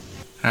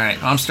All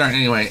right, I'm starting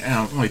anyway.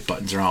 Oh, my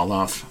buttons are all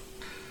off.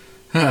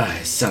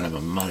 Son of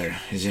a mother.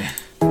 Is it?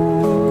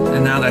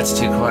 And now that's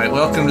too quiet.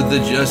 Welcome to the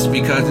Just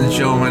Be Cousins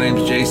show. My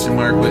name's Jason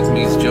Mark. With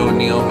me is Joe and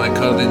Neil, my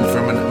cousins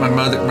from my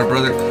mother, my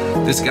brother,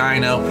 this guy I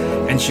know,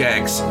 and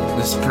Shags,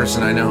 this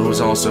person I know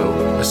who's also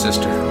a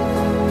sister.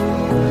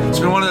 It's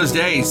been one of those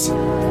days.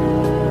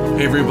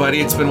 Hey everybody,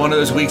 it's been one of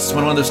those weeks. It's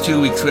been one of those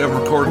 2 weeks. We haven't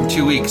recorded in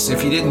 2 weeks.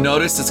 If you didn't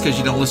notice, it's because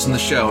you don't listen to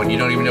the show and you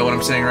don't even know what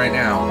I'm saying right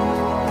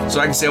now. So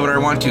I can say whatever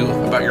I want to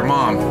about your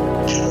mom.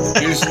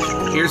 Here's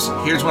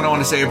what I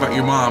want to say about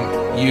your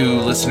mom, you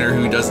listener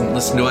who doesn't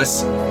listen to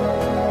us.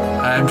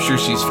 I'm sure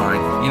she's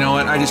fine. You know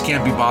what? I just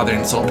can't be bothered to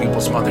insult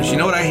people's mothers. You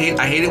know what I hate?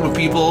 I hate it when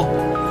people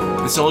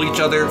insult each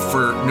other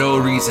for no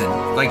reason.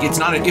 Like it's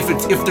not if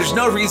there's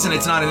no reason,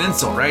 it's not an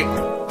insult, right?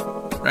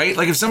 Right?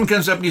 Like if someone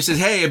comes up and you says,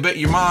 "Hey, I bet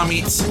your mom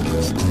eats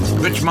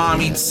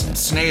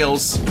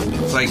snails."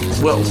 It's like,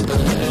 well,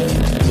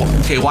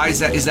 okay, why is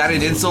that? Is that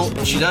an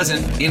insult? She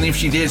doesn't. And if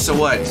she did, so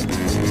what?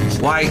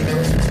 Why?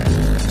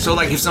 So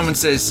like if someone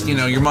says, you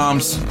know, your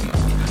mom's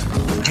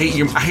I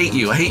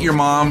hate your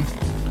mom.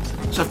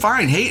 So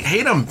fine,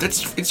 hate them.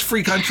 It's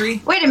free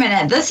country. Wait a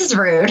minute, this is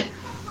rude.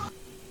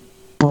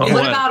 What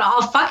about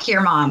I'll fuck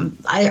your mom?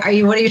 What are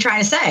you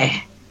trying to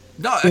say?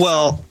 No.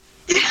 Well,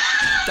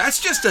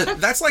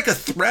 that's like a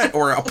threat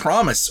or a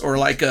promise or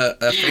like a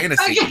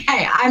fantasy.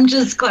 Okay, I'm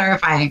just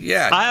clarifying.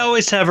 Yeah. I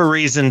always have a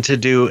reason to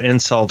do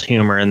insult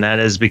humor, and that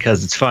is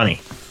because it's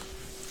funny.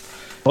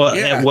 Well,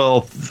 yeah.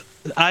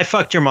 I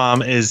fucked your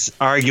mom is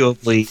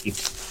arguably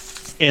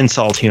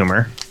insult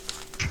humor.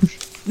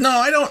 No,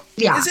 I don't.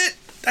 Yeah. Is it?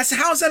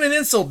 How is that an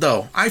insult,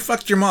 though? I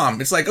fucked your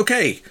mom. It's like,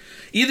 okay,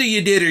 either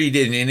you did or you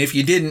didn't. And if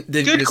you didn't,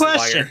 then you're just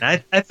question. a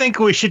liar. I think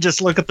we should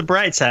just look at the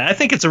bright side. I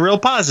think it's a real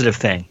positive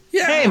thing.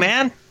 Yeah. Hey,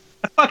 man,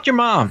 I fucked your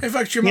mom. I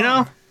fucked your mom. You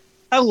know,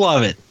 I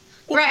love it.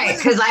 Right,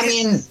 because I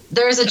mean,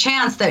 there's a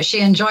chance that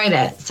she enjoyed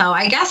it. So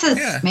I guess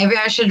maybe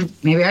I should,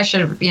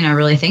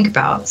 really think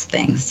about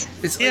things.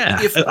 It's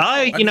like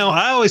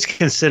I always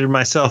considered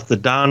myself the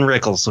Don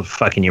Rickles of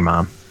fucking your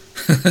mom.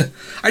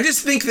 I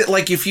just think that,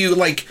 like, if you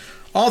like.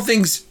 All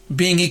things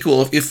being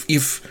equal,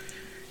 if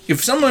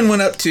someone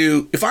went up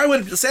to, if I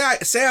went, say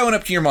I went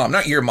up to your mom,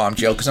 not your mom,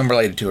 Joe, because I'm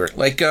related to her,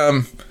 like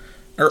or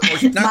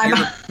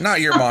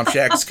not your mom,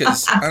 Shax,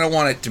 because I don't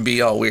want it to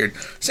be all weird.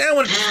 Say I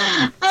went up to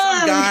some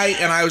guy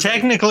and I was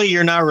technically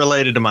you're not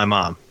related to my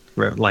mom,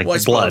 like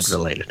blood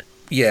related.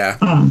 Yeah.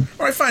 All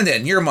right, fine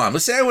then. Your mom.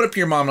 Let's say I went up to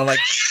your mom and I'm like,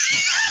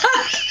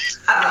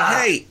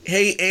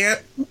 hey,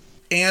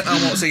 Aunt,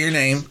 I won't say your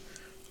name.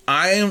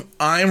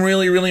 I'm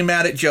really, really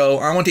mad at Joe.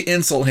 I want to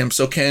insult him.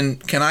 So can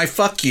I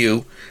fuck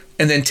you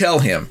and then tell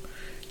him?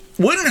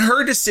 Wouldn't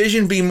her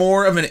decision be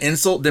more of an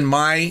insult than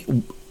my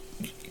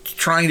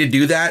trying to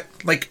do that?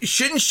 Like,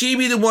 shouldn't she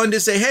be the one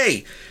to say,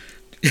 hey,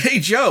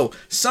 Joe,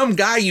 some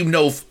guy you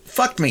know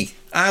fucked me.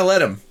 I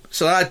let him.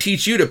 So I'll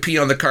teach you to pee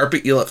on the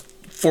carpet, you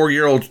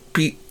 4-year-old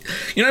pee.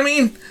 You know what I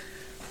mean?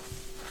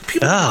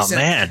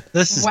 Man,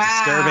 this is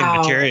disturbing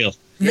material.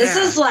 This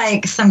is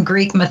like some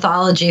Greek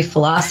mythology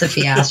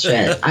philosophy ass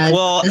shit.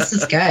 This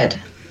is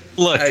good.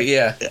 Look,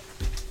 yeah.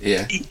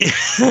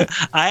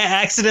 I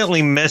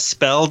accidentally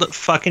misspelled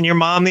fucking your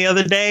mom the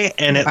other day,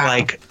 and it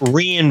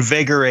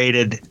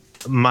reinvigorated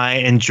my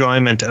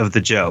enjoyment of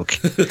the joke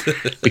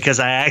because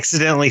I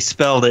accidentally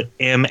spelled it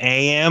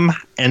M-A-M,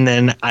 and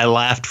then I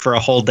laughed for a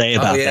whole day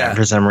about that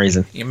for some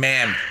reason. Your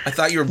ma'am. I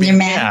thought you were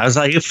being... Yeah, I was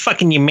like, you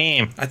fucking your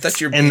ma'am. I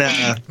thought you were being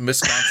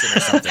Wisconsin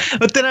or something.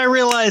 But then I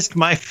realized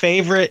my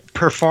favorite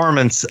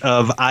performance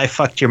of I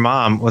Fucked Your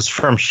Mom was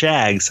from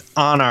Shags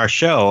on our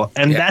show,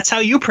 and that's how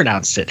you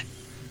pronounced it.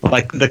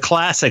 Like the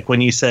classic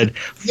when you said,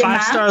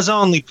 5 stars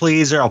only,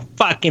 please, or I'll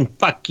fucking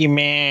fuck you,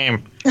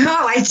 ma'am.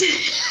 Oh, I did.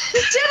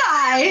 Did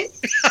I?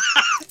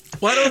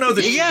 Well, I don't know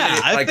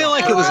that. I feel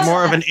like it was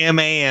more of an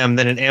M-A-M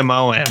than an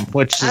M-O-M,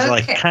 which is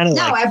like kind of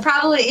like. No,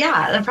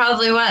 that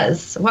probably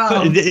was.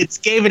 Well, it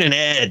gave it an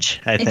edge.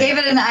 I think. It gave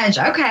it an edge.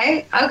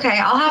 Okay. I'll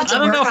have to. I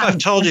don't know if I've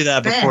told you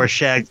that before,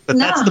 Shag, but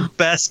that's the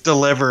best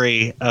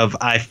delivery of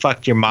 "I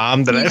fucked your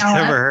mom" that I've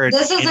ever heard.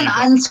 This is an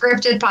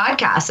unscripted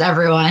podcast,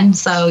 everyone.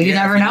 So you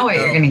never know what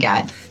you're gonna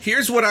get.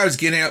 Here's what I was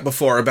getting at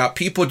before about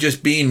people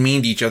just being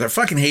mean to each other. I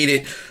fucking hate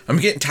it. I'm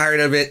getting tired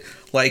of it.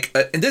 Like,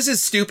 and this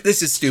is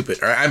stupid.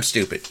 Or I'm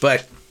stupid.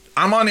 But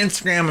I'm on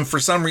Instagram, and for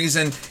some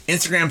reason,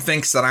 Instagram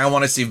thinks that I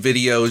want to see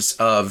videos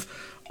of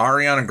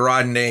Ariana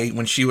Grande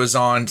when she was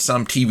on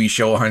some TV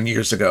show 100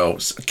 years ago.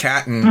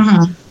 Cat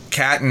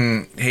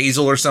and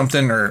Hazel or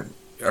something, or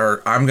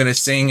I'm gonna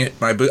sing at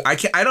my boot. I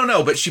don't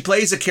know, but she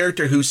plays a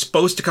character who's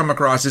supposed to come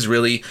across as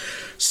really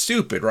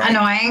stupid, right?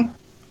 Annoying.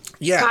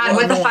 Yeah. God,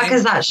 what the fuck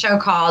is that show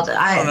called?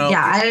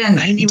 I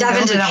didn't.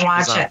 Devin didn't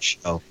watch it.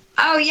 Show.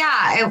 Oh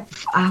yeah,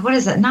 what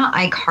is it? Not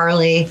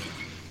iCarly.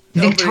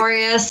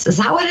 Victorious. Is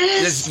that what it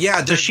is?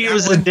 Yeah. So she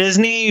was a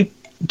Disney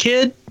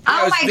kid.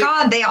 Oh my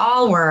God, they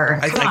all were.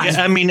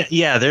 I mean,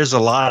 yeah, there's a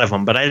lot of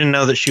them, but I didn't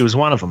know that she was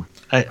one of them.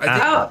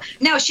 Oh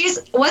no,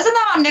 wasn't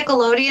that on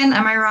Nickelodeon?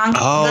 Am I wrong?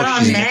 Oh, was that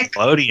on she's Nick? a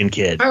Nickelodeon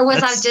kid. Or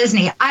was that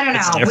Disney? I don't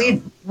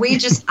know. We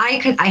just I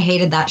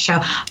hated that show.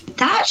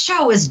 That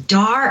show was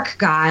dark,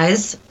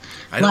 guys.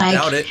 I don't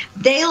doubt it.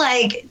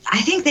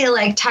 I think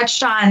they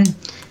touched on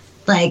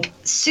like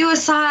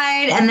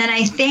suicide, and then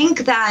I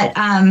think that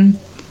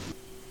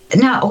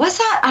no, what's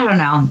that? I don't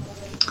know.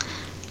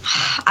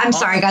 I'm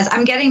sorry, guys.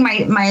 I'm getting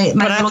my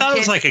But I thought it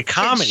was like a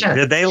comedy.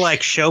 Did they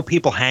like show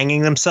people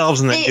hanging themselves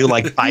and then do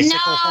like bicycle?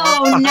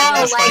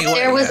 No.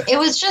 Like it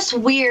was just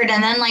weird.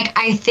 And then like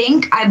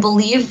I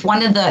believe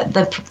one of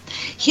the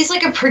he's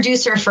like a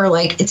producer for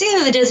like it's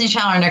either the Disney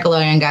Channel or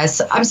Nickelodeon, guys.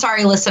 So I'm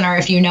sorry, listener,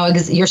 if you know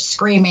you're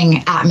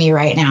screaming at me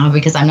right now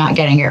because I'm not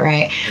getting it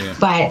right. Yeah.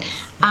 But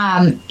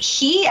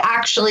he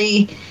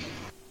actually.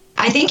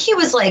 I think he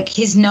was like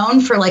he's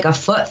known for like a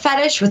foot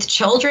fetish with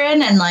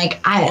children and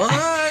like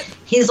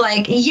he's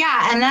like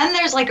yeah, and then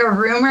there's like a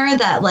rumor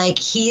that like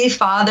he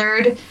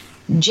fathered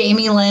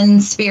Jamie Lynn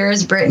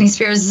Spears, Britney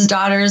Spears'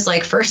 daughter's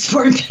like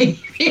firstborn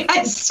baby.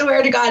 I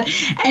swear to God,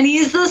 and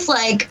he's this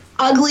like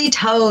ugly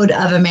toad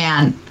of a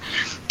man.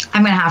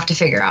 I'm gonna have to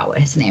figure out what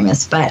his name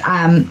is, but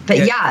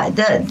yeah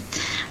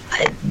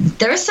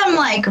there's some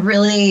like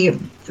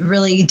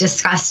really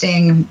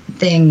disgusting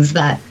things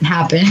that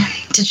happen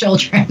to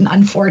children,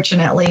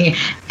 unfortunately,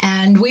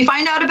 and we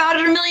find out about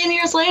it a million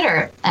years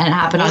later. And it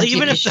happened on a TV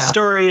even if show. The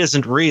story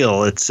isn't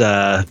real, it's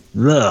all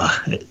real.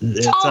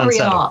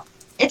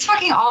 It's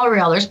fucking all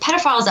real. There's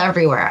pedophiles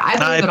everywhere. I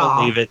believe it all. I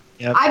believe it.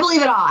 Yep. I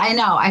believe it all. I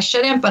know I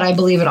shouldn't, but I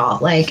believe it all.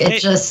 Like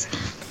it just.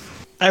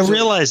 I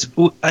realize,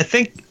 I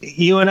think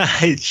you and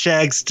I,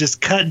 Shags, just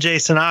cut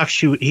Jason off.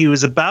 He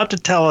was about to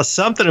tell us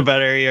something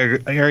about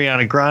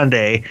Ariana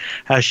Grande,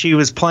 how she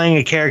was playing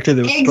a character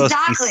that was supposed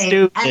to be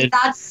stupid. And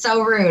that's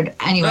so rude.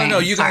 Anyway, no,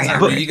 you guys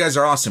aren't rude. You guys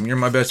are awesome. You're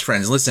my best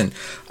friends. Listen,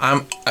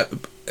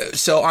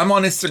 so I'm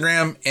on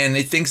Instagram, and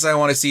it thinks I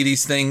want to see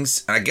these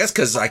things. And I guess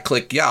because I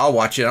click, yeah, I'll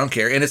watch it. I don't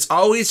care. And it's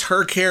always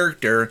her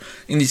character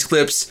in these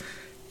clips.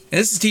 And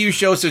this is a TV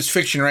show, so it's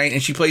fiction, right?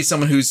 And she plays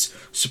someone who's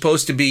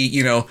supposed to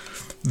be,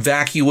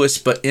 vacuous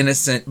but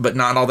innocent but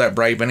not all that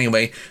bright. But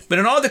anyway, but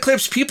in all the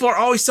clips, people are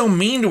always so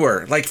mean to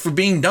her, like for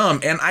being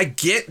dumb. And I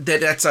get that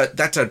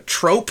that's a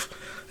trope,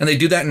 and they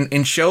do that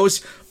in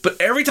shows.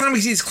 But every time I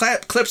see these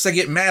clips, I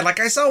get mad. Like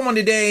I saw one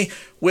today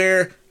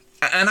where,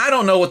 and I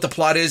don't know what the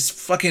plot is.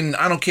 Fucking,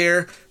 I don't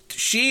care.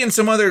 She and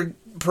some other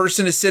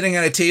person is sitting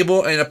at a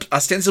table, and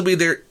ostensibly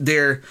they're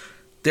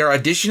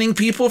auditioning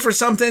people for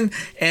something,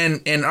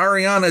 and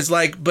Ariana's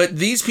like, but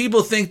these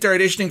people think they're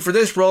auditioning for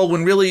this role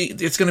when really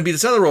it's going to be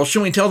this other role.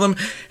 Shouldn't we tell them?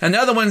 And the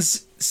other one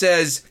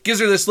gives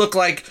her this look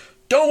like,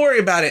 don't worry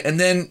about it. And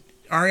then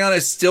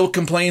Ariana still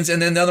complains, and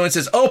then the other one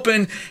says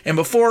open, and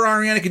before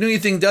Ariana can do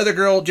anything, the other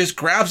girl just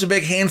grabs a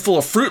big handful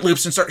of Fruit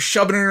Loops and starts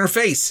shoving it in her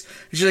face.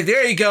 And she's like,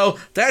 there you go,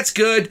 that's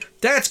good,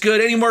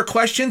 any more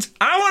questions?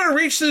 I want to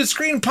reach to the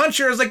screen and punch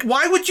her. I was like,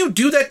 why would you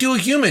do that to a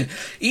human?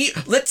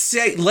 Let's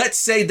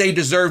say they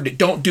deserved it,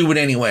 don't do it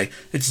anyway.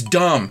 It's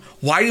dumb.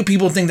 Why do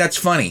people think that's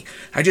funny?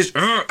 I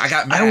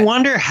got mad. I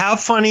wonder how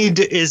funny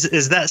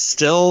is that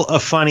still a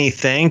funny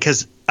thing?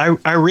 Because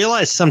I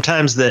realize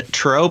sometimes that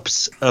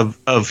tropes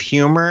of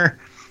humor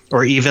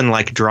or even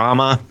like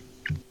drama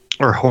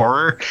or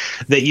horror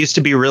that used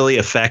to be really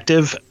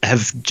effective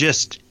have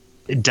just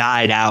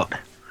died out.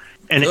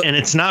 And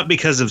it's not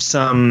because of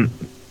some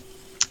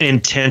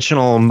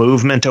intentional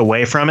movement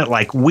away from it.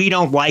 Like, we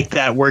don't like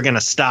that, we're going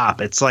to stop.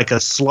 It's like a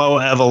slow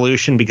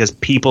evolution because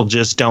people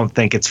just don't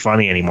think it's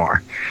funny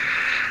anymore.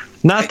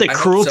 Not that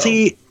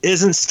cruelty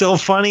isn't still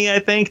funny, I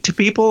think, to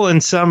people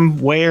in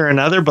some way or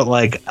another, but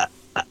like,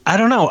 I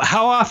don't know.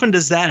 How often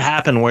does that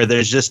happen where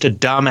there's just a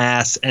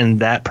dumbass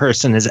and that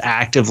person is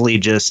actively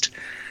just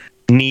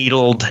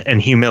needled and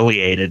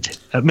humiliated?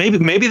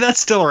 Maybe that's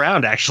still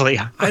around, actually.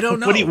 I don't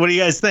know. What do you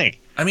guys think?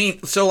 I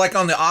mean, so like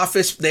on The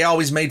Office, they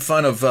always made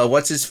fun of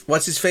what's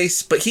his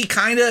face, but he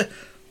kind of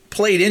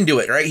played into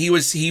it, right? He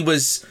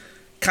was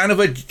kind of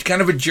a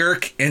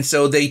jerk, and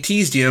so they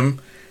teased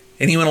him,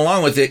 and he went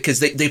along with it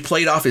because they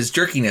played off his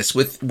jerkiness.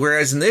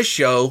 Whereas in this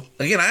show,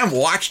 again, I haven't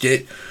watched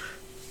it.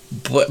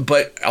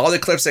 But all the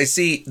clips I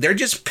see, they're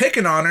just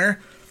picking on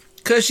her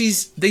because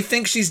they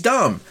think she's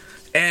dumb.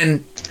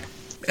 And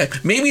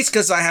maybe it's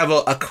because I have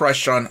a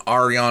crush on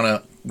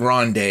Ariana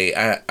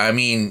Grande. I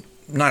mean,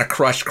 not a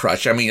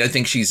crush. I mean, I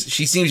think she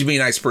seems to be a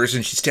nice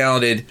person. She's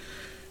talented,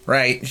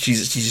 right?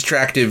 She's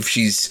attractive.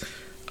 She's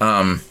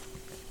other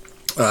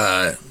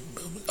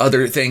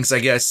things, I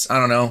guess. I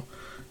don't know.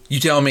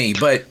 You tell me.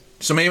 But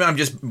so maybe I'm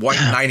just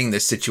white knighting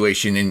this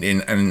situation,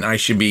 and I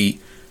should be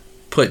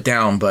put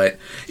down, but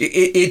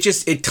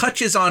it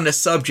touches on the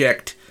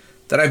subject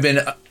that I've been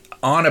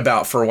on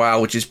about for a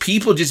while, which is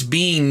people just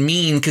being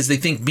mean because they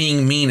think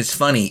being mean is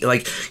funny.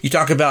 Like, you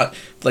talk about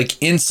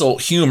like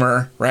insult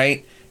humor,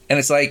 right? And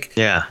it's like,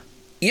 yeah,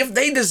 if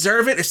they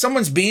deserve it, if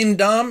someone's being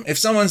dumb, if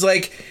someone's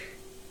like,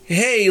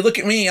 hey, look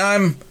at me,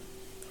 I'm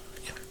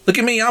Look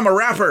at me, I'm a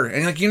rapper.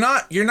 And like, you're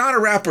not a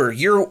rapper.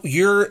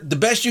 You're the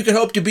best you could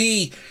hope to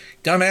be.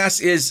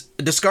 Dumbass is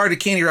a discarded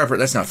candy wrapper.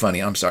 That's not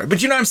funny. I'm sorry.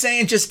 But you know what I'm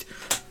saying? Just,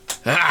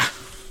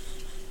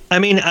 I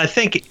mean, I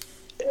think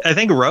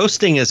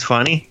roasting is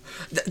funny.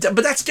 But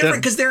that's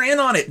different because they're in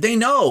on it. They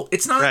know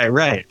it's not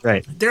right.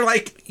 They're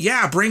like,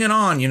 yeah, bring it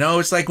on. You know,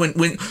 it's like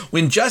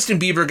when Justin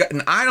Bieber got,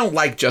 and I don't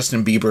like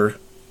Justin Bieber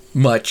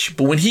much,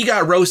 but when he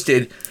got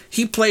roasted,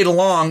 he played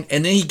along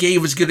and then he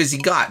gave as good as he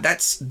got.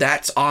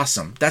 That's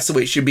awesome. That's the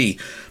way it should be.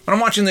 But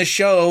I'm watching this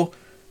show.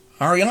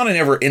 Ariana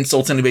never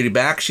insults anybody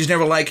back. She's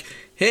never like,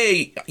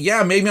 hey,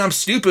 yeah, maybe I'm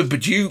stupid,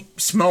 but you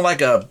smell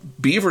like a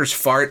beaver's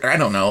fart. I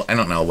don't know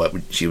what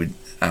she would.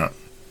 I don't.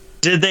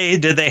 Did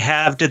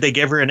they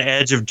give her an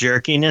edge of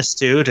jerkiness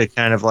too to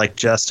kind of like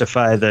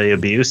justify the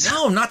abuse?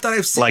 No, not that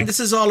I've seen. Like, this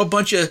is all a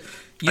bunch of,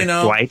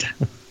 White.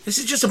 This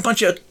is just a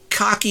bunch of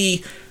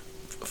cocky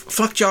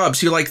fuck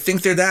jobs who like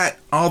think they're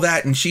all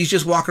that, and she's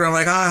just walking around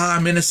like,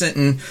 I'm innocent,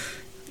 and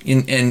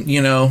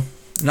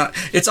not.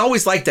 It's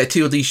always like that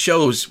too. These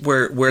shows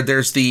where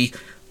there's the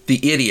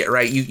idiot,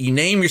 right? You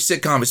name your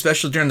sitcom,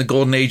 especially during the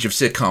golden age of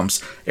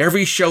sitcoms.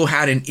 Every show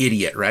had an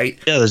idiot, right?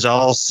 Yeah,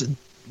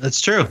 that's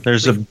true.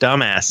 There's a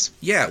dumbass.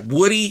 Yeah,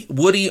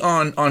 Woody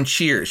on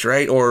Cheers,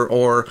 right?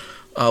 Or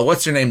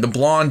what's her name? The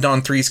blonde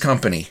on Three's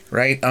Company,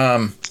 right?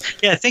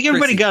 Yeah, I think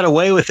everybody got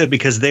away with it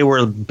because they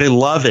were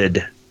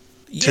beloved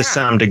to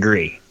some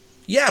degree.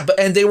 Yeah,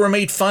 and they were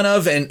made fun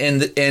of, and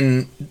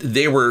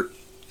they were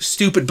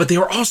stupid, but they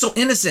were also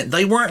innocent.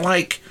 They weren't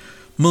like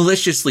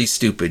maliciously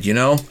stupid, you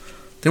know?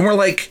 They weren't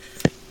like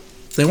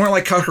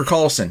Tucker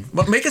Carlson.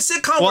 But make a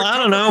sitcom. Well, I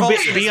don't know.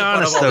 Be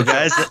honest though,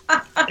 guys.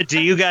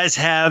 Do you guys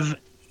have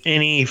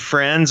any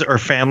friends or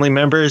family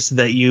members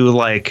that you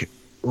like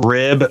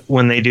rib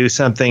when they do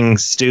something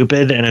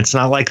stupid, and it's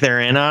not like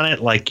they're in on it,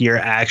 like you're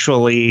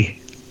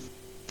actually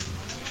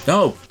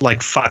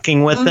like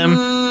fucking with them?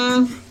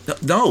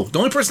 No, the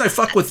only person I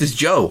fuck with is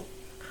Joe.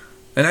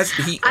 And that's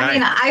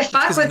I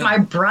fuck with my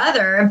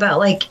brother, but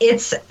like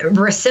it's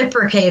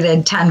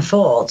reciprocated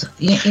tenfold.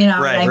 You know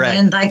what I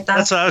mean? Like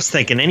that's what I was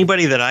thinking.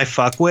 Anybody that I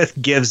fuck with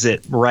gives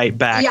it right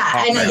back.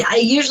 Yeah, and I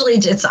usually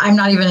I'm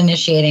not even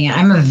initiating it.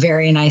 I'm a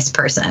very nice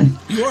person.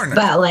 You are nice.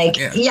 But like,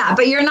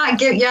 but you're not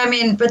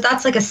but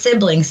that's like a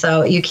sibling,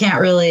 so you can't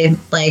really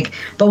like.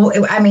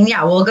 But I mean,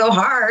 we'll go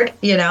hard.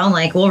 You know,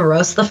 like we'll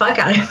roast the fuck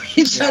out of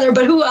each other.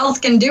 But who else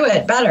can do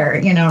it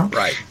better? You know?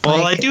 Right.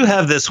 Well, I do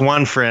have this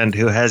one friend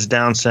who has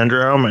Down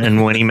syndrome.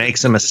 And when he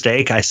makes a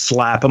mistake, I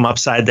slap him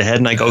upside the head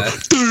and I go,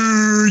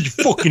 "You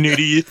fucking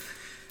idiot!"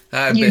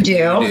 You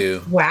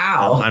do?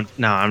 Wow.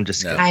 I'm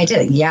just kidding. I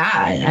did.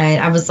 Yeah.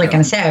 I was like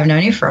going to say, I've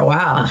known you for a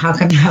while. How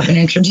come you haven't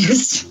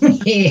introduced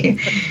me?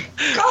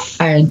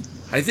 God.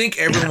 I think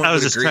everyone. I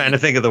was just trying to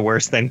think of the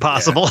worst thing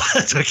possible.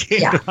 That's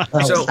okay. Yeah,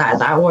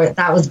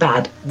 that was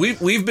bad.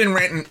 We've been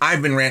ranting.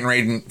 I've been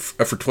ranting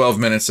for 12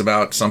 minutes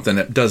about something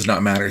that does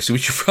not matter. So we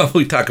should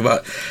probably talk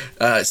about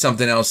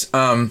something else.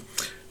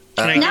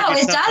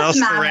 It does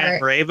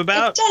matter. Rave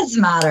about? It does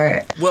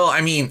matter. Well,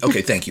 I mean,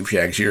 okay, thank you,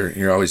 Shags.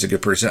 You're always a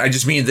good person. I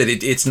just mean that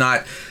it's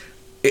not.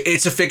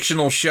 It's a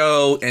fictional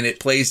show, and it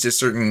plays to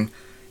certain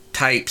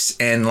types,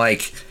 and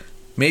like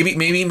maybe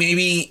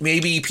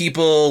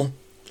people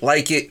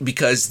like it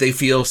because they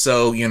feel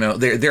so,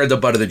 they're the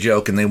butt of the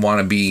joke, and they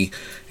want to be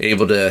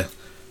able to,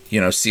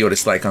 see what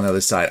it's like on the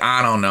other side.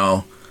 I don't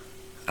know.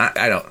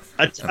 I don't.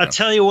 I'll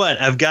tell you what,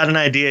 I've got an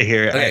idea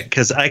here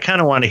because I kind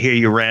of want to hear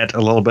you rant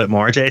a little bit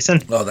more, Jason.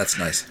 Oh, that's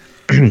nice.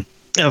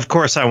 Of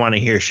course, I want to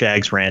hear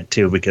Shag's rant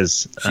too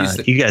because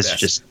you guys are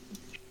just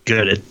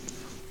good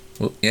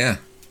at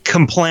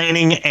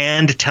complaining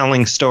and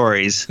telling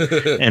stories,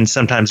 and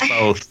sometimes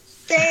both.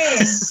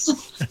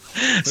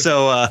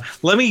 So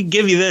let me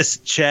give you this,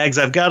 Shags.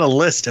 I've got a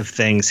list of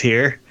things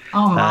here.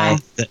 Oh my!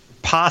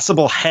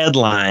 Possible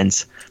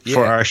headlines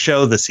for our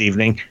show this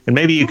evening, and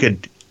maybe you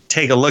could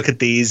take a look at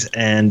these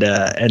and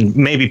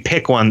maybe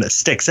pick one that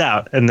sticks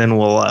out, and then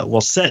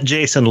we'll set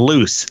Jason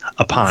loose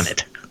upon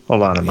it.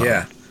 Hold on a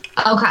moment.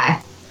 Yeah. Okay.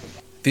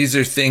 These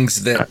are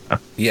things that.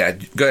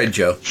 Go ahead,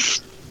 Joe.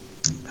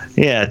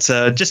 Yeah, it's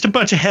just a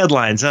bunch of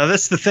headlines. Now,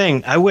 that's the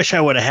thing. I wish I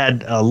would have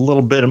had a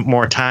little bit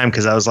more time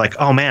because I was like,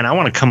 oh, man, I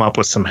want to come up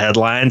with some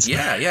headlines.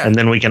 Yeah. And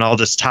then we can all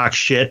just talk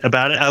shit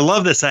about it. I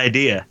love this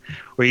idea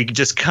where you can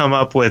just come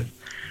up with.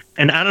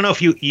 And I don't know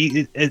if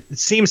it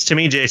seems to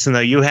me, Jason, though,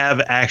 you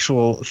have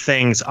actual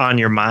things on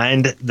your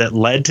mind that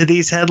led to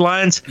these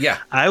headlines. Yeah.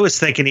 I was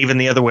thinking even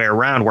the other way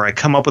around, where I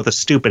come up with a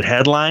stupid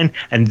headline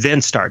and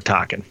then start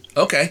talking.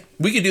 Okay.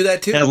 We could do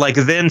that, too. And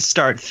then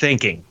start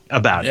thinking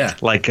about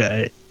it. Like,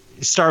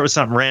 start with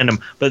something random.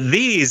 But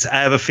these, I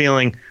have a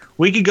feeling,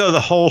 we could go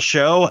the whole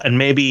show and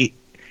maybe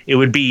it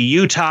would be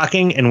you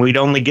talking and we'd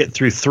only get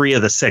through 3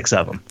 of the 6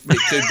 of them. It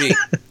could be.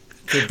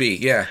 Could be,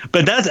 yeah.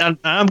 But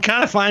I'm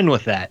kind of fine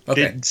with that.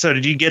 Okay.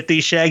 Did you get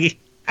these, Shaggy?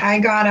 I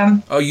got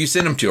them. Oh, you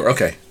sent them to her.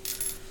 Okay.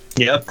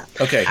 Yep.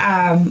 Okay.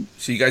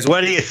 So you guys.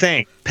 What do you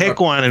think? Pick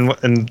one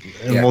and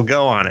we'll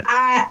go on it.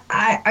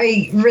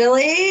 I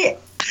really.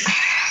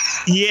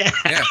 Yeah.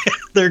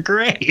 They're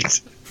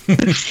great.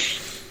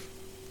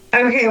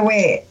 Okay,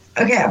 wait.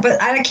 Okay,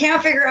 but I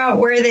can't figure out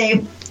where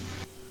they.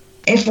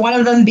 If one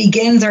of them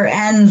begins or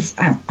ends.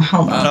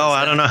 Hold on. Oh,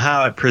 I don't know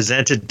how it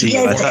presented to you.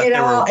 Yeah, I thought they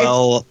were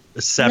well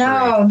separated.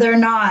 No, they're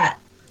not.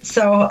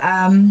 So, all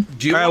right.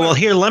 Well,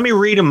 here, let me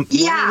read them.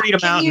 Yeah, let me read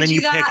them out, and then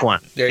you pick one.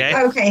 Okay.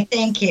 Okay.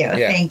 Thank you.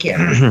 Yeah. Thank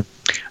you.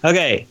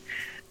 Okay.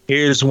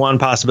 Here's one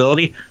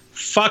possibility.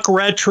 Fuck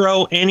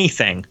retro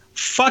anything.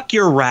 Fuck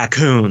your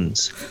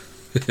raccoons.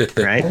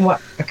 Right?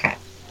 What? Okay.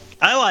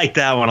 I like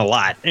that one a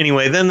lot.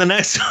 Anyway, then the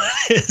next one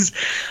is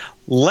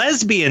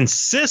lesbian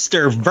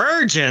sister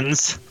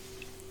virgins.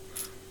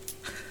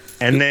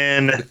 And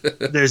then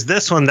there's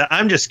this one that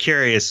I'm just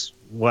curious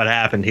what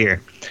happened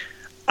here.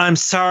 I'm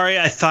sorry,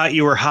 I thought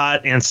you were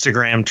hot,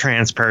 Instagram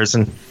trans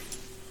person.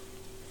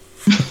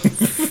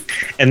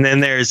 And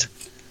then there's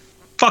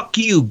fuck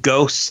you,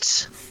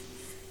 ghosts.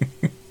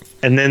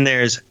 And then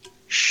there's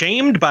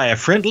shamed by a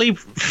friendly.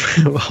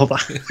 Hold on.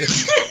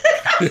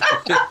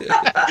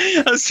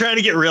 I was trying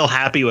to get real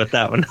happy with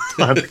that one.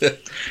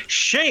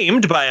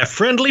 Shamed by a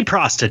friendly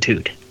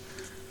prostitute.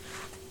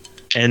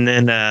 And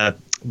then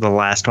the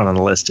last one on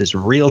the list is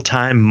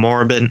real-time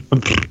Mormon.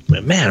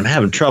 Man, I'm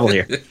having trouble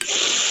here.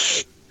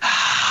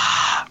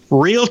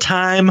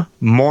 Real-time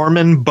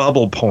Mormon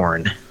bubble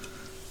porn.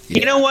 Yeah.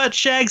 You know what,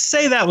 Shags?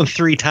 Say that one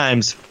 3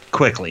 times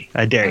quickly.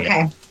 I dare you.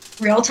 Okay.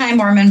 Real-time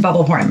Mormon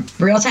bubble porn.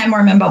 Real-time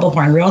Mormon bubble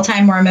porn.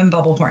 Real-time Mormon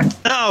bubble porn.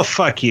 Oh,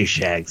 fuck you,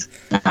 Shags.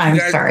 I'm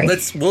sorry.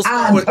 We'll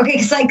start with...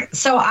 Okay, because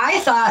so I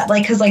thought,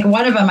 because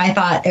one of them, I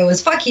thought it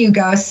was fuck you,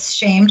 ghosts,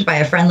 shamed by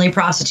a friendly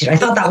prostitute. I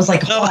thought that was all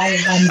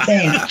one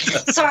thing.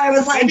 So I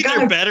was like, maybe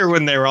they're better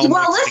when they're all.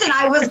 Well, listen,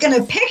 I was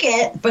gonna pick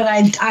it, but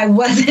I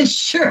wasn't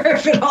sure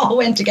if it all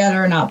went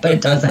together or not. But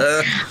it doesn't.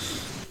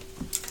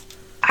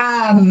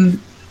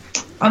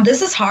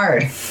 This is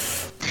hard.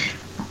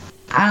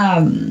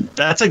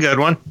 That's a good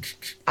one.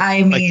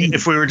 I mean,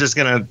 if we were just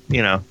gonna,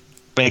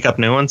 make up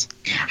new ones.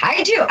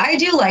 I do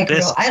like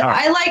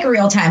I like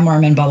real-time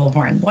Mormon bubble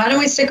porn. Why don't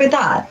we stick with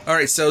that? All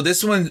right, so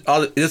this one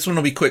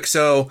will be quick.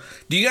 So,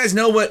 do you guys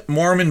know what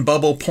Mormon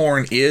bubble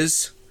porn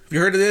is? Have you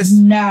heard of this?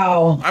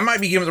 No. I might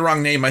be giving the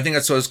wrong name. I think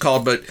that's what it's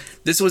called, but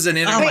this was an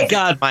internet. Oh my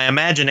God, my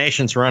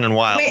imagination's running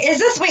wild.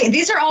 Wait,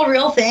 these are all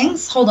real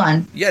things? Hold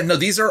on. Yeah, no,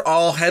 these are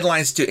all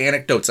headlines to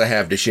anecdotes I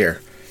have to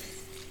share.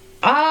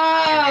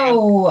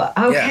 Oh,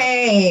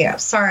 okay. Yeah.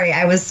 Sorry,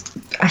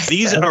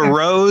 These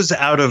arose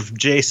out of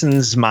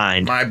Jason's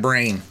mind. My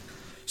brain.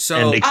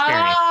 And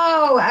experience.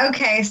 Oh,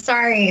 okay.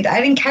 Sorry. I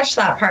didn't catch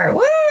that part.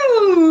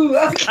 Woo!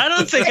 Okay. I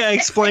don't think I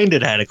explained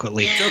it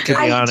adequately, to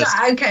be honest.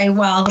 Okay,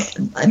 well,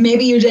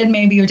 maybe you did,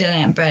 maybe you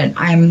didn't, but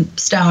I'm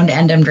stoned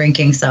and I'm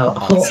drinking, so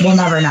we'll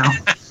never know.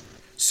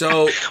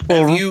 So,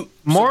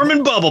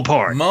 Mormon bubble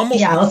porn.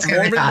 Let's go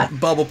with that.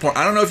 Bubble porn.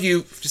 I don't know if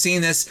you've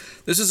seen this.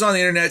 This was on the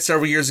internet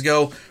several years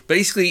ago.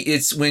 Basically,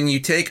 it's when you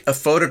take a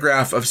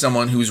photograph of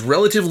someone who's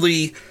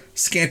relatively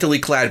scantily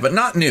clad, but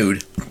not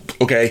nude.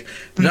 Okay?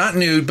 Not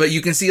nude, but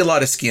you can see a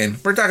lot of skin.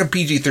 We're talking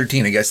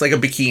PG-13, I guess, like a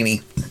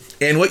bikini.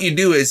 And what you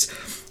do is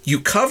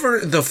you cover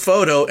the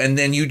photo and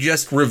then you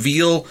just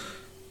reveal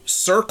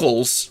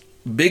circles,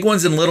 big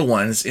ones and little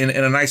ones, in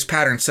a nice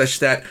pattern such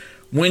that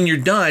when you're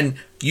done,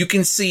 you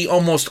can see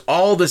almost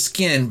all the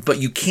skin, but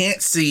you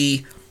can't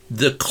see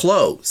the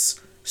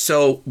clothes.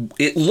 So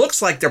it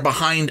looks like they're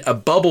behind a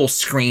bubble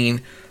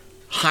screen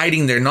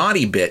hiding their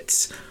naughty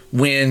bits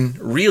when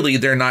really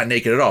they're not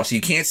naked at all. So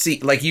you can't see,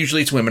 like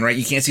usually it's women, right?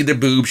 You can't see their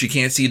boobs. You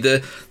can't see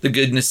the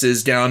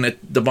goodnesses down at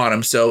the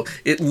bottom. So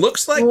it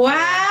looks like...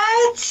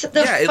 What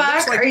the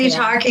fuck are you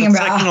talking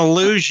about? It's like an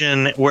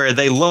illusion where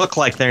they look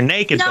like they're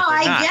naked, no, but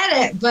they're not. I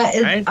get it, but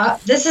right?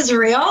 This is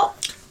real?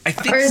 I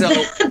think so.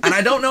 And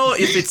I don't know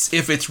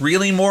if it's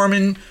really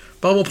Mormon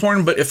bubble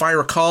porn, but if I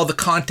recall, the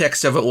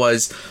context of it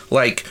was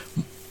like...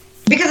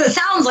 Because it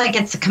sounds like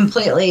it's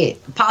completely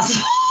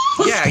possible.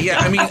 Yeah.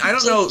 I mean, I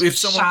don't know if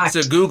someone wants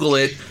to Google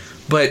it,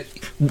 but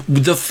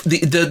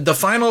the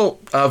final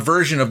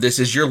version of this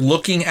is you're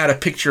looking at a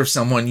picture of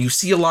someone, you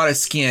see a lot of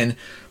skin,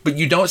 but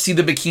you don't see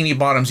the bikini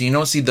bottoms, and you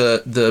don't see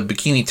the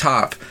bikini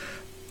top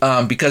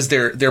because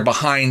they're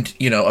behind,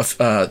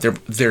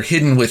 they're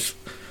hidden with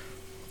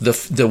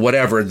the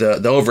whatever,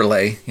 the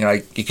overlay.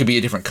 It could be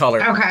a different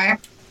color. Okay.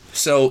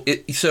 So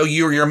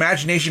your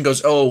imagination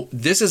goes, oh,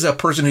 this is a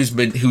person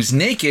who's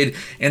naked,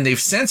 and they've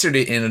censored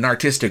it in an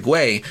artistic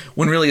way,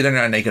 when really they're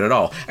not naked at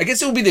all. I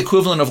guess it would be the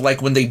equivalent of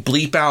like when they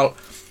bleep out,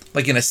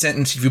 like in a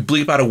sentence, if you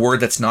bleep out a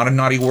word that's not a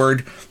naughty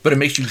word, but it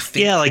makes you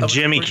think. Yeah, like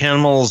Jimmy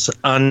Kimmel's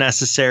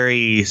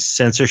unnecessary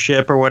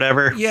censorship or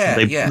whatever. Yeah,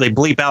 They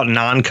bleep out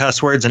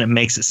non-cuss words, and it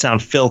makes it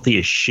sound filthy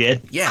as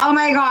shit. Yeah. Oh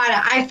my God,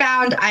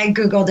 I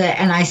Googled it,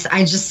 and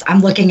I'm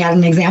looking at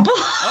an example.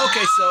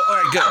 Okay, so all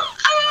right, go.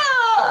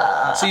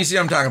 So you see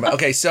what I'm talking about.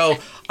 Okay, so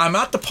I'm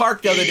at the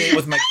park the other day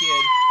with my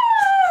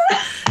kid.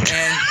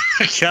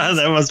 And God,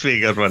 that must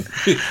be a good one.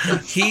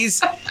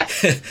 He's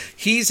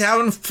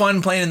having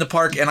fun playing in the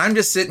park, and I'm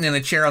just sitting in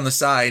a chair on the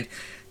side,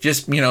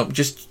 just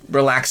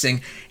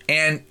relaxing.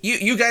 And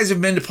you guys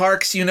have been to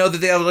parks, you know that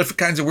they have different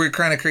kinds of weird,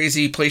 kind of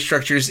crazy play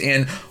structures.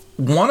 And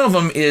one of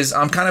them is,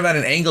 I'm kind of at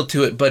an angle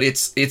to it, but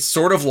it's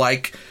sort of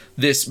like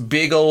this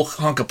big old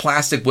hunk of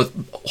plastic with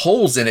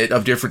holes in it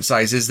of different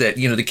sizes that,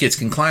 the kids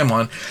can climb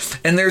on.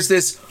 And there's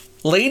this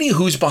lady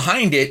who's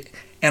behind it,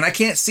 and I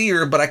can't see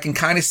her, but I can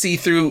kind of see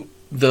through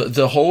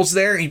the holes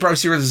there. You probably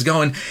see where this is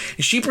going.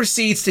 And she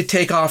proceeds to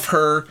take off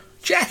her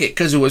jacket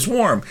because it was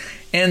warm.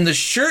 And the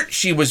shirt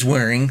she was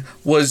wearing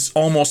was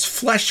almost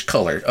flesh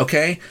colored,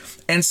 okay?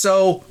 And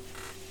so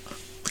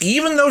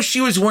even though she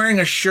was wearing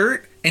a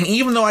shirt, and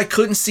even though I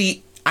couldn't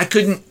see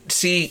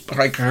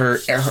like her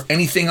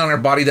anything on her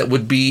body that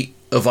would be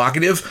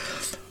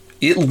evocative,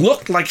 it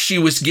looked like she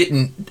was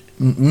getting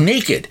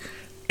naked.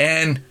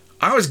 And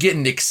I was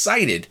getting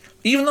excited,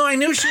 even though I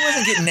knew she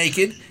wasn't getting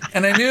naked,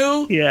 and I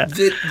knew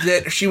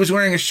that she was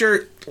wearing a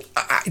shirt.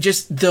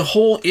 The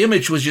whole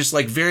image was just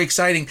like very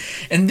exciting.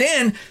 And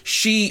then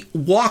she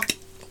walked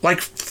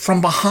like from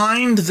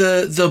behind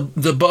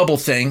the bubble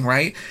thing,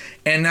 right?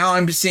 And now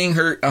I'm seeing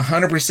her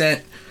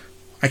 100%.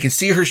 I can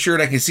see her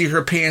shirt. I can see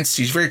her pants.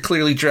 She's very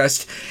clearly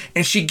dressed.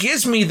 And she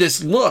gives me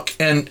this look.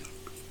 And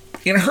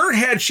in her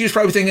head, she was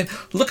probably thinking,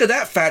 look at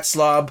that fat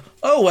slob.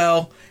 Oh,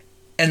 well.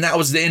 And that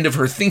was the end of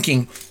her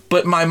thinking.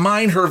 But my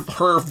mind, her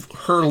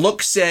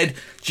look said,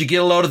 did you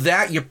get a load of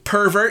that, you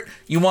pervert?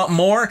 You want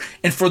more?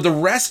 And for the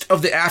rest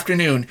of the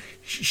afternoon,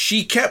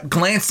 she kept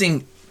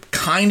glancing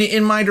kind of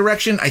in my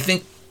direction. I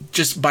think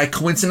just by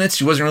coincidence,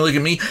 she wasn't really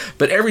looking at me.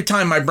 But every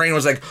time my brain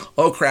was like,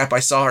 oh crap, I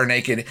saw her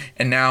naked.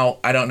 And now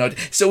I don't know.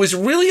 So it was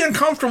really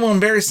uncomfortable and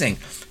embarrassing.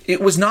 It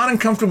was not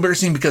uncomfortable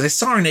embarrassing because I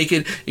saw her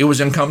naked. It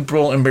was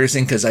uncomfortable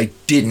embarrassing because I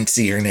didn't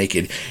see her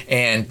naked.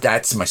 And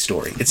that's my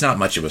story. It's not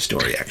much of a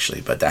story,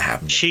 actually, but that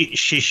happened. She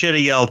should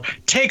have yelled,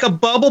 take a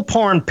bubble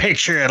porn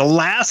picture. It'll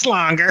last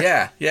longer.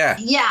 Yeah.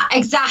 Yeah,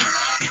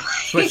 exactly.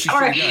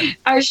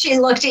 Or she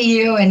looked at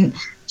you and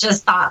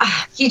just thought,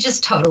 he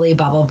just totally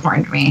bubble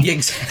porned me. Yeah,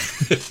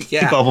 exactly.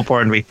 Yeah. He bubble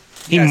porned me.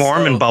 He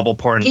Mormon bubble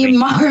porned me. He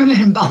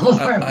Mormon bubble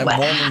porned me.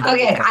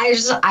 Okay,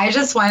 I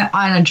just went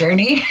on a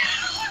journey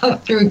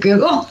through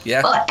Google.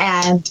 Yeah.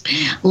 And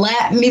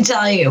let me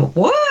tell you,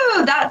 whoa,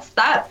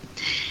 that.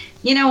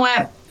 You know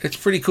what? It's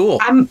pretty cool.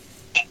 I'm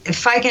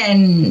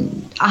fucking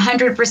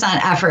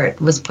 100% effort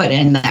was put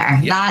in there.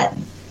 Yeah.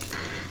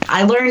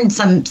 I learned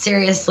some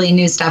seriously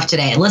new stuff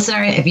today.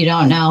 Listener, if you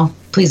don't know,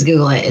 please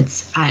Google it.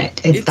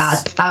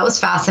 That was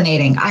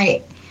fascinating.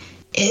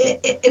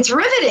 It's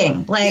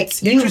riveting. Like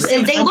they look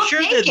naked.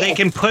 That they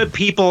can put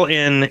people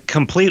in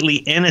completely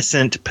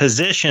innocent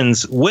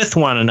positions with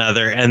one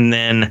another, and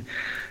then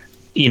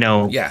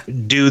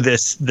do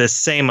this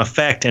same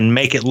effect and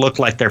make it look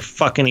like they're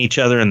fucking each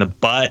other in the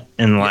butt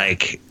and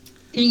right.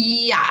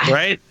 Yeah,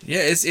 but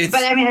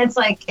I mean, it's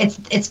like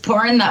it's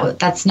porn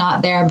that's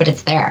not there, but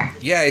it's there.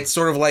 Yeah, it's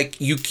sort of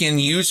like you can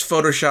use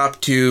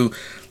Photoshop to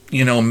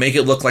make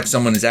it look like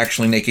someone is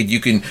actually naked. You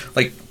can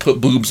like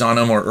put boobs on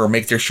them or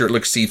make their shirt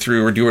look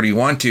see-through or do what you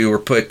want to, or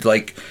put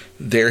like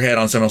their head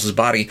on someone else's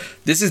body.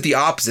 This is the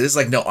opposite. It's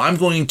like, no, I'm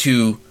going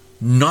to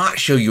not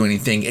show you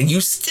anything and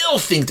you still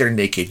think they're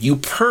naked, you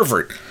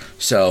pervert.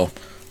 So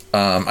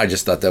I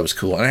just thought that was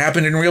cool. And it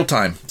happened in real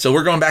time. So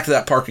we're going back to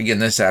that park again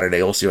this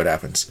Saturday. We'll see what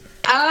happens.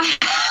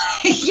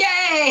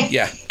 Yay!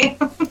 Yeah.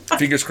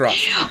 Fingers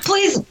crossed.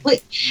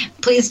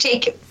 Please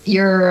take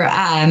your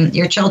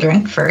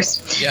children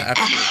first. Yeah,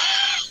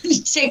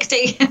 absolutely.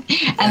 take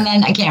and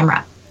then a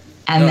camera.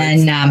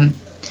 And then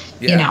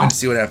let's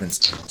see what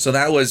happens. So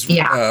that was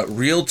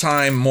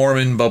real-time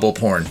Mormon bubble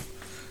porn.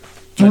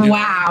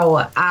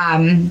 Wow.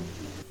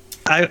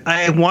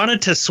 I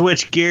wanted to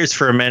switch gears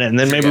for a minute, and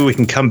then maybe we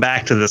can come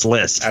back to this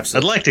list.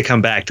 Absolutely. I'd like to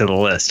come back to the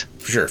list.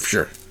 For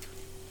sure.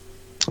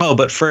 Oh,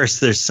 but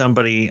first, there's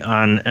somebody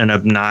on an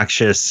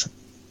obnoxious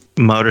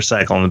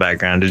motorcycle in the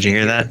background. Did you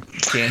hear that?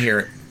 Can't hear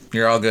it.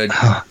 You're all good.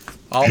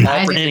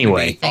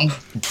 Anyway.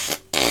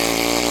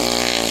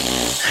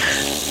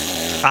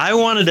 I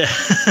wanted to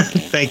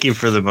thank you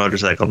for the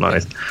motorcycle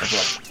noise.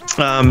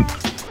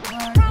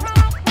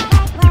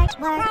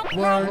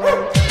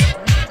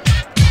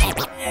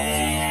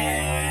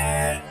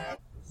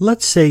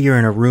 Let's say you're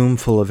in a room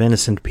full of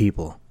innocent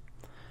people,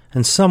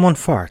 and someone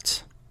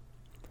farts.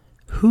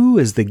 Who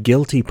is the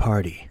guilty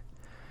party?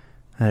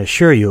 I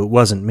assure you it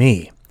wasn't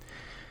me.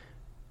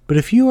 But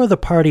if you are the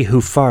party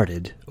who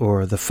farted,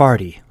 or the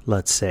farty,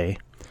 let's say,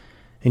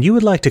 and you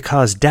would like to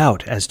cause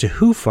doubt as to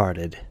who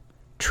farted,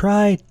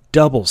 try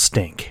Double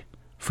Stink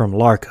from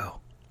Larco.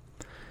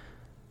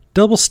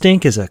 Double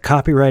Stink is a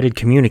copyrighted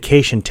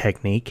communication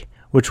technique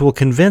which will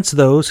convince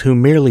those who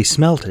merely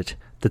smelt it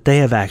that they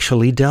have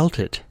actually dealt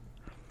it.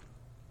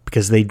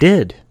 Because they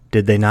did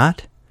they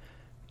not?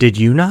 Did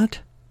you not?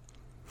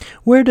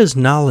 Where does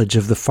knowledge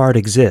of the fart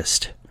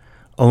exist?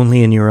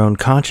 Only in your own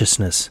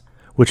consciousness,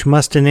 which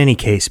must in any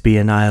case be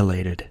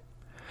annihilated.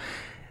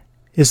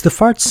 Is the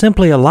fart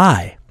simply a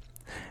lie?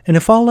 And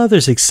if all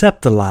others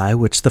accept the lie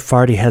which the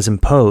farty has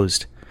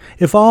imposed,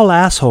 if all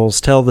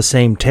assholes tell the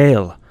same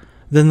tale,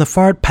 then the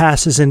fart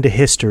passes into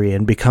history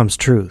and becomes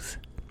truth.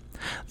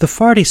 The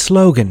farty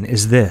slogan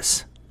is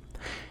this: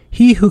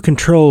 he who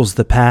controls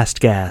the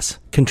past gas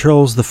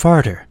controls the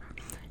farter.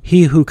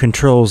 He who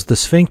controls the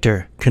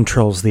sphincter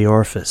controls the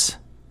orifice.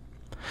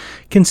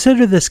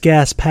 Consider this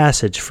gas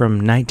passage from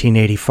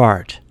 1980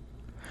 Fart.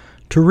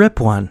 To rip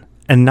one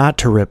and not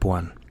to rip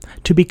one.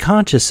 To be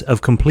conscious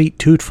of complete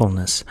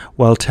truthfulness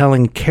while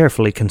telling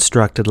carefully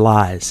constructed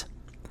lies.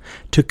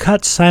 To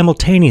cut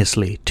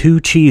simultaneously two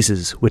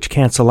cheeses which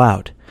cancel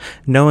out,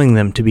 knowing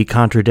them to be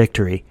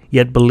contradictory,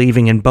 yet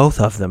believing in both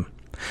of them.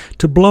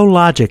 To blow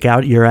logic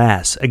out your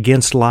ass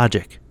against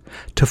logic.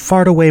 To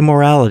fart away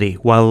morality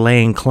while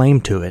laying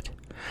claim to it.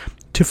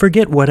 To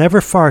forget whatever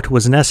fart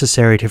was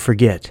necessary to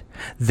forget,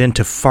 then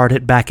to fart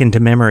it back into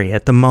memory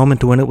at the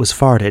moment when it was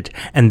farted,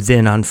 and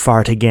then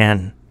unfart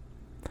again.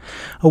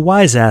 A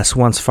wise ass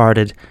once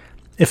farted,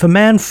 "If a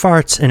man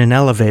farts in an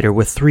elevator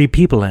with 3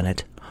 people in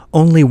it,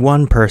 only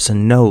one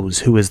person knows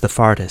who is the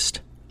fartist.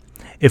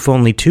 If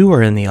only 2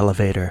 are in the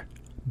elevator,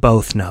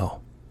 both know."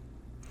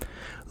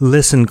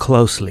 Listen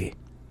closely.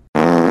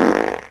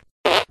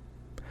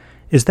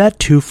 Is that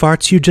 2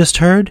 farts you just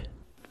heard?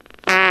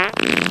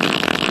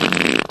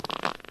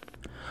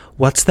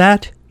 What's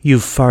that?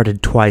 You've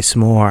farted twice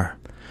more.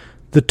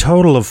 The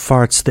total of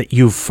farts that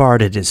you've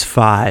farted is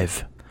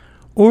 5.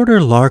 Order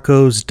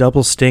Larco's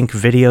Double Stink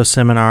video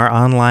seminar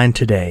online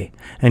today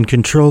and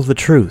control the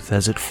truth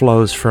as it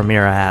flows from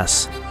your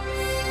ass.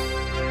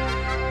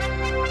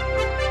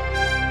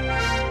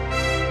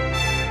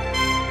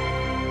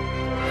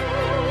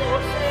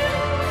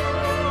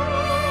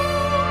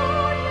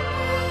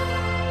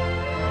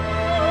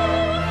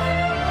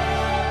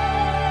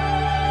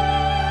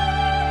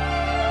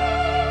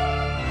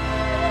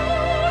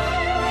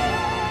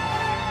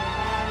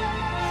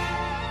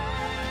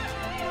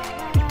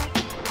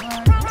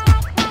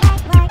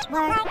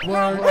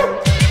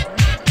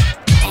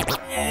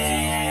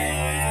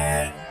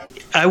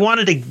 I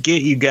wanted to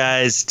get you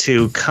guys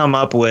to come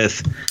up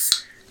with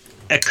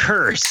a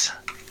curse.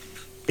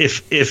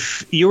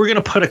 If you were going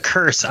to put a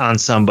curse on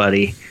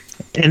somebody,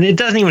 and it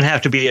doesn't even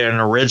have to be an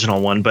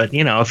original one, but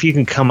if you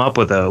can come up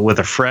with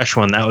a fresh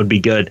one, that would be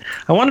good.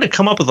 I wanted to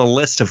come up with a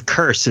list of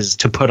curses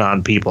to put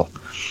on people.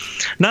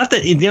 Not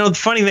that the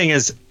funny thing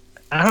is,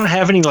 I don't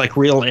have any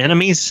real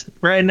enemies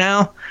right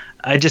now.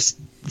 I just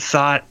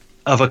thought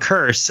of a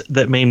curse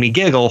that made me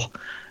giggle,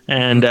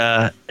 and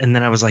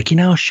then I was like,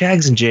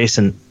 Shags and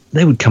Jason,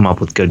 they would come up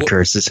with good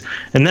curses.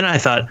 And then I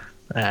thought,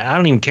 I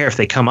don't even care if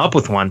they come up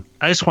with one.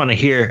 I just want to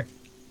hear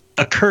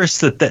a curse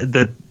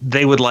that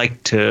they would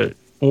like to.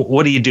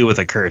 What do you do with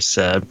a curse?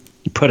 You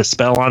put a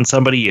spell on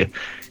somebody.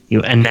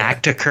 You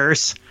enact a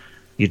curse.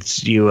 I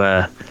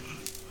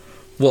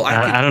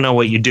don't know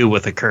what you do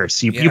with a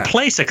curse. You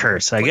place a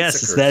curse. I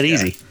guess it's that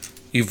easy.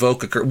 You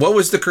evoke a curse. What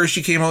was the curse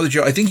you came out with,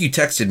 Joe? I think you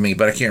texted me,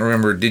 but I can't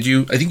remember. Did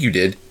you? I think you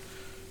did.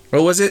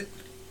 What was it?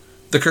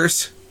 The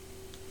curse?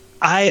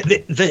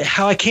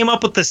 How I came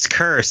up with this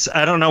curse,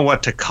 I don't know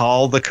what to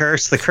call the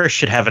curse. The curse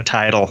should have a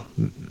title.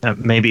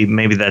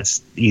 Maybe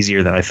that's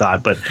easier than I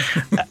thought. But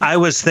I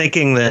was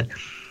thinking that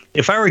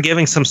if I were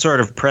giving some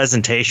sort of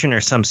presentation or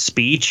some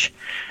speech,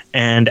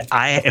 and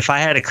if I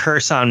had a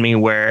curse on me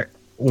where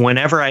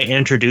whenever I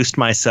introduced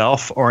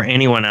myself or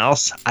anyone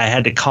else, I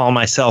had to call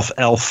myself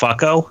El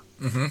Fucko.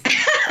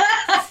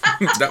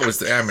 Mm-hmm. That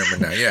was I remember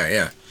now.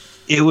 Yeah.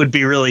 It would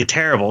be really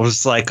terrible.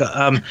 It's like,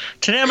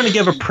 today I'm going to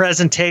give a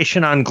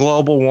presentation on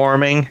global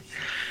warming.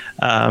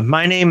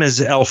 My name is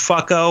El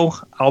Fucko.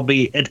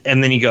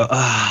 And then you go,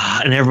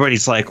 and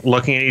everybody's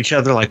looking at each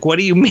other what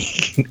do you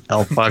mean,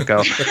 El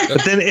Fucko?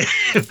 But then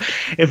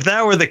if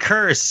that were the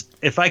curse,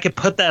 if I could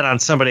put that on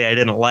somebody I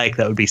didn't like,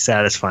 that would be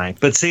satisfying.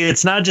 But see,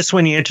 it's not just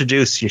when you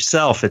introduce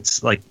yourself,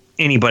 it's like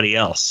anybody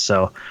else.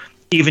 So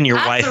even your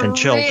wife and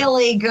children. That's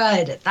really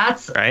good.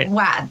 That's right.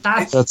 Wow.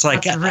 That's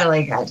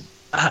really good.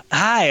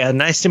 Hi,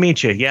 nice to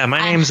meet you. Yeah,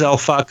 my name's El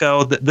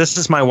Fucko. This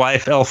is my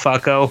wife, El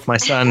Fucko. My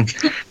son,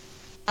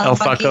 El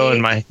Fucko,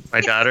 and my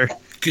daughter.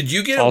 Could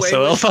you get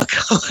also away El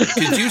Fucko?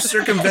 Could you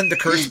circumvent the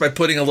curse by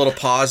putting a little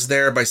pause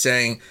there by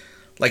saying,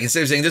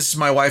 instead of saying this is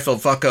my wife, El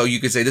Fucko, you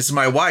could say this is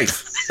my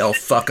wife, El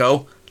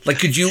Fucko.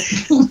 Could you?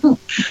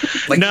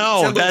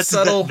 No,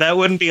 that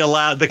wouldn't be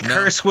allowed. The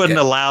curse wouldn't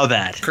allow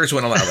that. Curse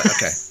wouldn't allow that.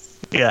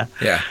 Okay.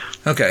 Yeah.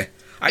 Okay.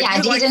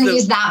 He didn't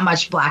use that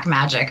much black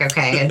magic,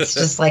 okay? It's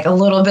just a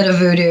little bit of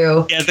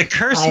voodoo. Yeah, the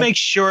curse makes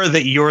sure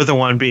that you're the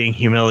one being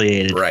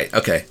humiliated. Right,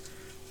 okay.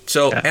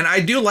 So, and I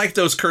do like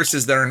those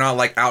curses that are not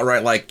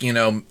outright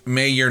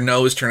may your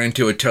nose turn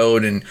into a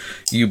toad and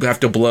you have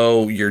to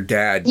blow your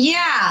dad.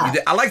 Yeah.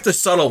 I like the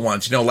subtle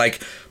ones,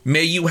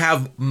 may you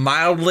have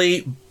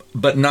mildly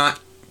but not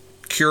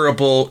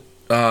curable,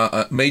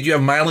 may you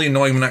have mildly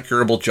annoying but not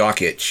curable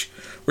jock itch.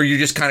 Where you're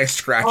just kind of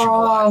scratching.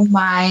 Oh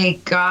my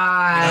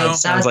God!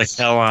 Sounds like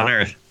hell on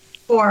earth.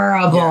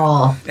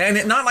 Horrible. Yeah.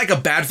 And not a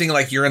bad thing,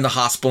 you're in the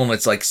hospital and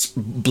it's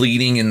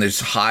bleeding and there's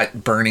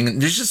hot burning.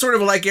 There's just sort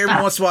of every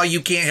once in a while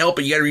you can't help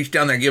it. You got to reach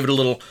down there and give it a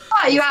little.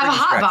 Oh, you have a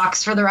hot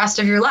box for the rest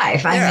of your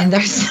life. Yeah. I mean,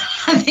 there's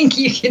nothing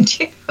you can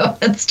do.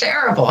 It's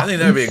terrible. I think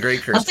that'd be a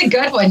great curse. That's a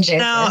good one, Jason.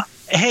 Now,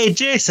 hey,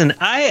 Jason,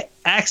 I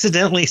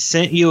accidentally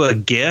sent you a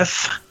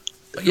GIF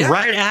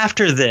right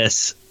after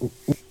this.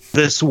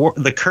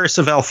 the Curse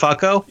of El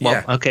Fucko. Well,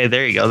 Yeah. okay,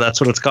 there you go.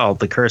 That's what it's called,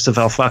 the Curse of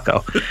El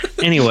Fucko.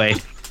 Anyway,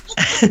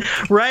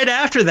 right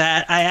after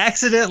that, I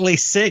accidentally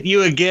sent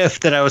you a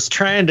gift that I was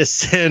trying to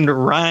send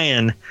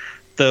Ryan,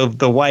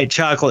 the white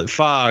chocolate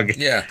fog.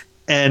 Yeah.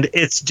 And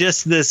it's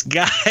just this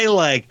guy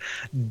like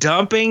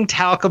dumping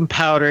talcum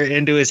powder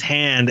into his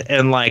hand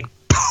and like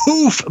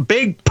poof,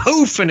 big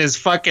poof in his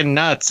fucking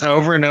nuts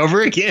over and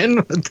over again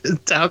with the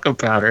talcum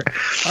powder.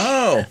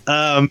 Oh.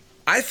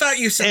 I thought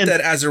you said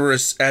that as a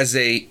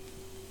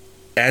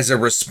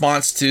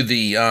response to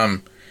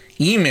the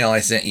email I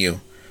sent you.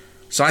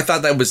 So I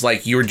thought that was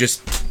like you were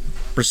just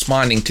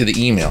responding to the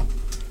email.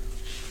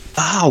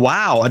 Oh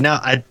wow! No,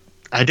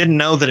 I didn't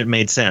know that it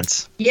made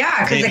sense.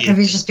 Yeah, because it could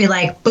just be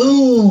like,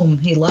 boom,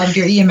 he loved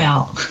your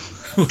email.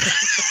 Well,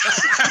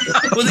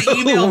 the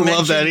email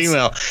love that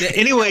email.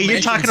 Anyway,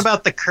 you're talking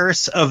about the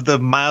curse of the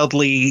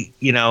mildly,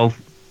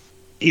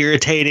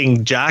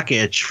 irritating jock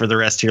itch for the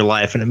rest of your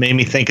life, and it made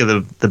me think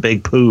of the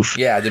big poof.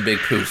 Yeah, the big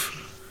poof.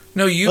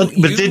 No,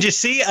 But did you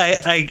see?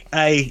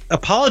 I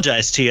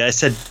apologized to you. I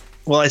said,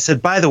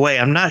 by the way,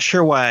 I'm not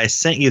sure why I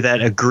sent you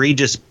that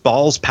egregious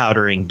balls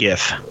powdering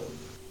gif.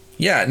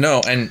 Yeah, no,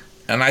 and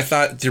I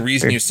thought the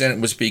reason you sent it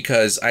was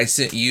because I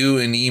sent you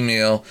an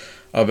email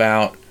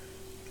about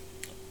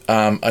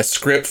a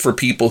script for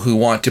people who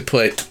want to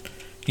put,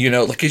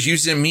 because you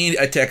sent me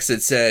a text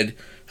that said,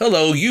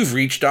 "Hello, you've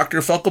reached Dr.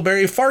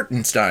 Fuckleberry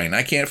Fartenstein.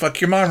 I can't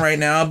fuck your mom right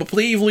now, but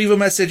please leave a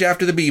message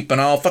after the beep,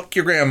 and I'll fuck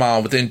your grandma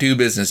within 2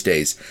 business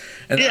days."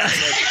 And yeah.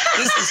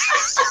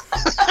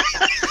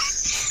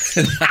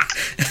 And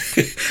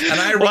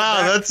I wrote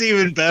wow, back, that's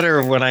even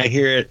better when I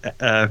hear it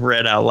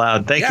read out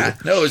loud. Thank you.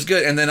 No, it was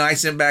good. And then I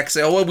sent back,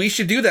 say, "Oh, well, we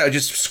should do that.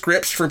 Just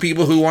scripts for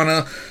people who want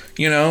to,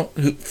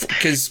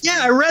 because." Yeah,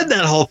 I read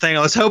that whole thing.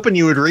 I was hoping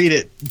you would read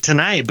it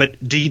tonight, but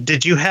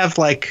did you have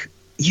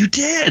you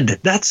did?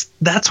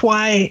 That's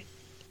why.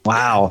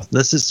 Wow,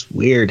 this is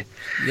weird.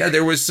 Yeah,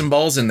 there was some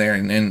balls in there,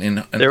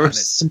 and there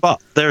was some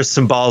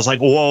balls. Like,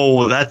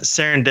 whoa, that's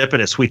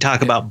serendipitous. We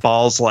talk about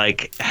balls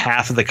like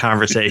half of the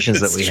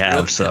conversations that we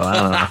have. So I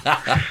don't know.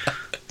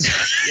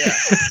 Yeah.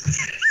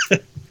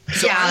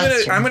 So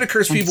I'm gonna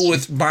curse people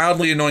with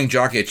mildly annoying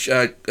jock itch.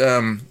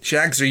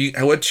 Shags,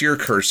 what's your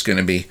curse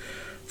gonna be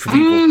for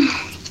people?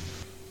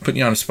 Putting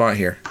you on the spot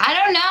here. I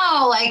don't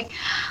know.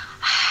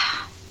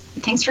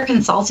 Thanks for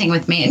consulting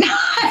with me.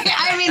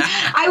 I mean,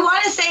 I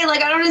want to say, I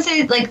don't want to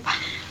say,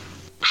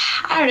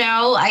 I don't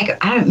know,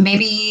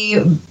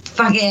 maybe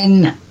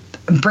fuking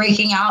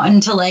breaking out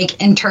into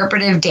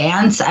interpretive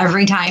dance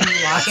every time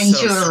you walk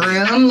into a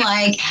room,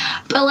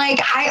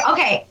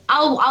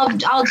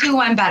 I'll do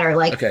one better.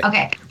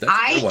 Okay.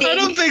 I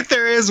don't think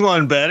there is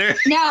one better.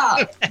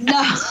 No.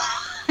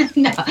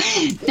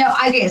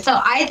 Okay,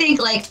 so I think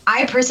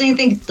I personally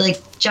think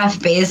Jeff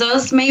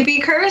Bezos may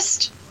be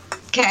cursed.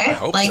 Okay,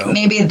 so.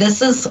 Maybe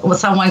this is what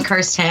someone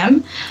cursed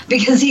him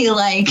because he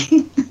went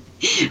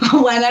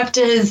up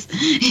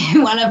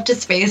to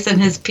space in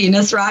his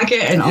penis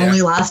rocket and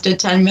only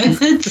lasted 10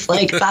 minutes.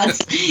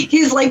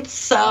 He's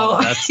he's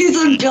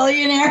a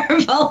billionaire,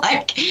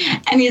 but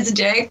and he's a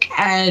dick.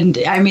 And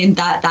I mean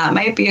that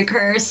might be a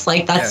curse.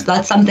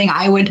 That's something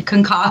I would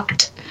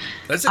concoct.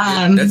 That's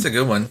a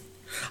good one.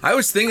 I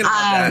was thinking about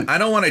that. I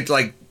don't want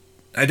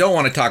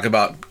to talk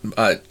about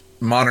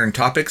modern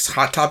topics,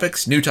 hot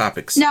topics, new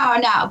topics. No,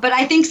 but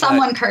I think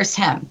someone cursed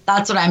him.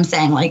 That's what I'm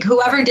saying.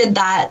 Whoever did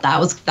that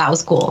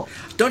was cool.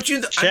 Don't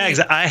you? Shags,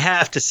 I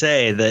have to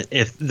say that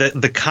if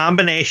the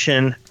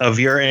combination of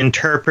your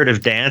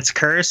interpretive dance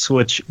curse,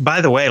 which by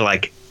the way,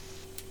 it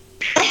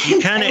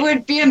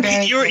would be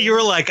embarrassing. You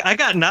were like, I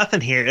got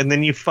nothing here, and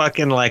then you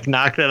fucking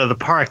knocked it out of the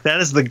park.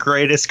 That is the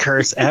greatest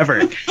curse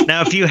ever.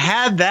 Now, if you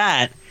had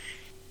that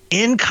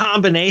in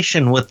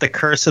combination with the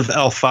curse of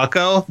El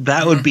Fucko,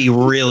 that would be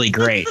really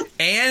great.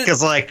 And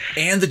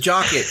and the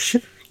jock itch.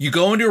 You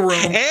go into a room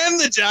and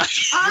the jock.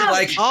 You're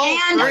great.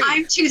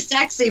 I'm too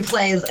sexy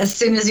plays as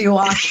soon as you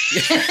walk.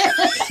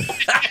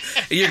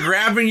 You're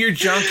grabbing your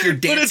junk. You're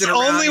dancing. But it's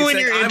around, only when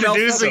you're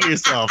introducing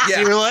yourself. Yeah.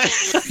 You're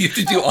you have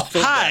to do all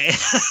those. Hi.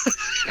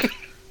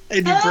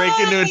 And you break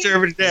into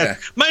interpretive dance.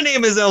 Yeah. My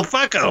name is El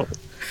Fucko.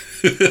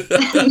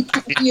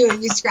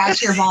 you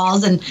scratch your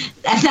balls and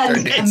then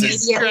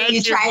immediately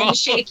you try to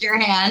shake your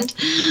hand.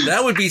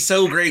 That would be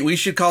so great. We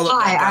should call it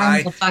that guy.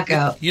 I'm the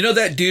fucko. You know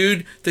that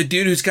dude, the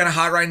dude who's kind of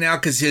hot right now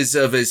because his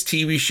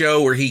TV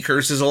show where he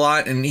curses a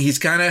lot, and he's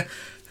very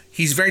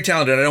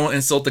talented. I don't want to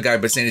insult the guy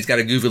by saying he's got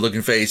a goofy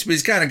looking face, but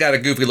he's kind of got a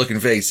goofy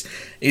looking face.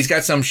 He's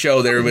got some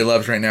show that everybody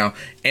loves right now,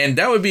 and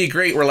that would be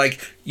great. Where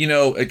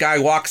a guy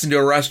walks into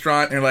a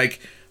restaurant and they're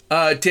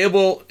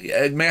table,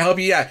 may I help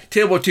you? Yeah,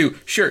 table 2.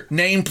 Sure.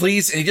 Name,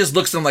 please. And he just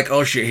looks at him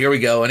oh shit, here we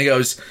go. And he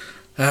goes,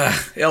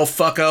 El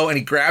Fucko, and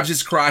he grabs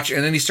his crotch,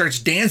 and then he starts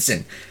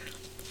dancing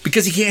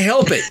because he can't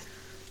help it.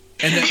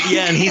 And then,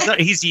 and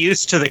he's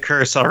used to the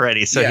curse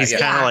already, so he's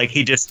kind of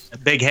he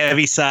just big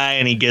heavy sigh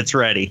and he gets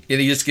ready. And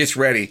he just gets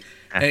ready,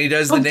 and he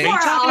does the name. Are you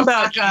talking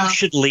about you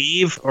should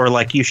leave, or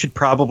you should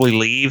probably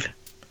leave,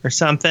 or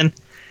something?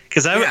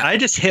 Because I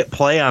just hit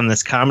play on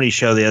this comedy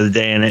show the other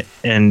day,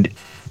 and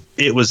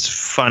it was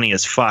funny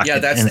as fuck. Yeah,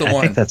 that's the one.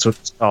 I think that's what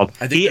it's called.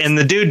 And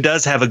the dude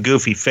does have a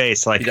goofy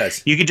face. Like, he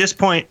does. You could just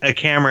point a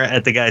camera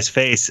at the guy's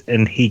face,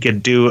 and he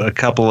could do a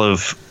couple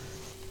of,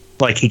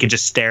 like, he could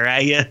just stare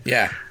at you.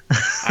 Yeah.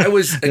 I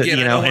was, again,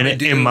 you know,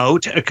 and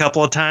emote a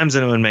couple of times,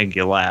 and it would make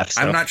you laugh.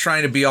 So. I'm not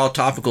trying to be all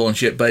topical and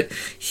shit, but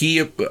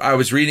I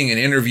was reading an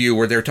interview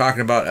where they're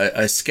talking about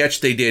a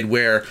sketch they did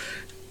where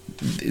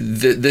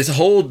this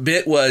whole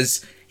bit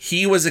was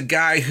he was a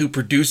guy who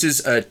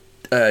produces a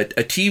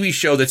TV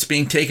show that's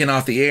being taken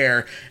off the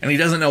air, and he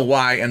doesn't know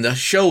why, and the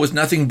show was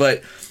nothing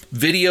but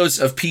videos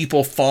of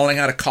people falling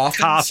out of coffins.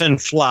 Coffin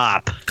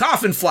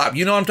flop.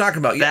 You know what I'm talking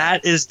about. Yeah.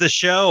 That is the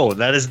show.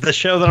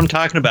 That I'm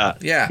talking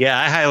about. Yeah. Yeah,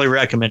 I highly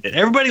recommend it.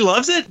 Everybody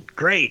loves it?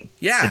 Great.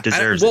 Yeah. It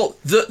deserves it. Well,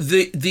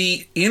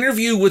 the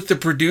interview with the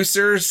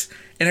producers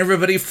and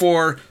everybody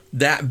for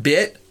that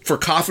bit, for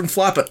Coffin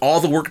Flop, and all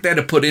the work they had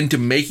to put into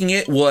making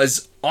it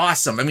was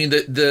awesome. I mean,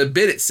 the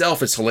bit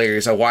itself is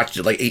hilarious. I watched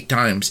it like 8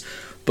 times.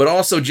 But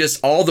also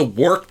just all the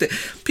work that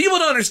people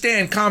don't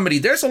understand comedy.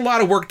 There's a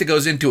lot of work that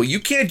goes into it. You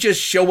can't just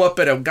show up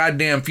at a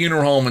goddamn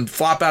funeral home and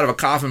flop out of a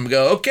coffin and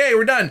go, okay,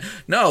 we're done.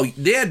 No,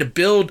 they had to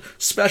build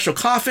special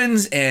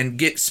coffins and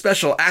get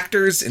special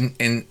actors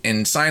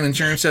and sign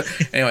insurance.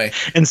 Anyway.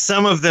 And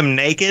some of them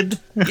naked.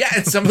 Yeah,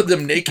 and some of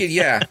them naked,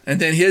 yeah. And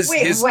then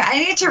Wait, I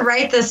need to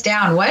write this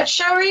down. What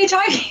show are you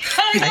talking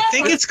about? I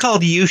think it's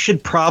called You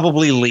Should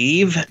Probably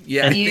Leave.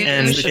 Yeah.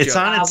 And it's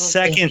on its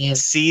second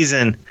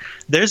season.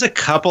 There's a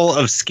couple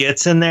of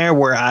skits in there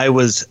where I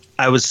was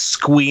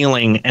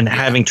squealing and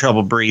having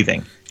trouble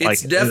breathing.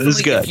 It's definitely, it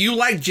was good. If you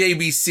like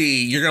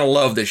JBC, you're gonna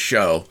love this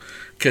show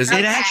because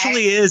it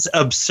actually is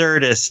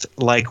absurdist,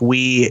 like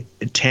we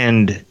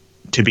tend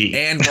to be.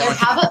 And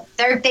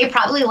they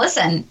probably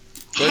listen.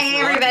 Hey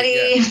everybody.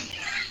 Yeah.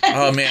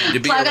 Oh man, to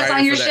be plug us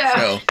on your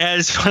show. I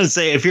just want to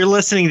say, if you're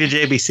listening to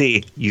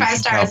JBC, you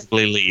should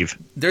probably leave.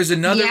 There's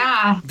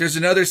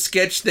another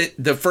sketch that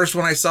the first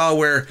one I saw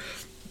where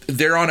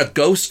they're on a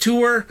ghost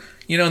tour,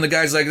 you know, and the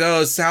guy's like,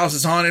 oh, this house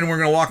is haunted and we're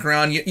going to walk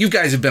around. You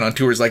guys have been on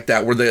tours like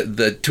that where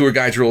the tour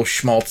guides are real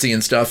schmaltzy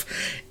and stuff.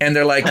 And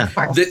they're like,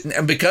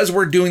 because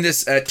we're doing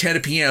this at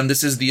 10 p.m.,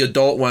 this is the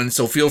adult one,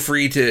 so feel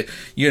free to,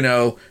 you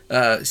know,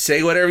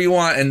 say whatever you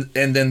want.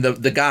 And then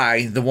the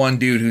guy, the one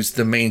dude who's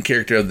the main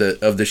character of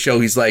the show,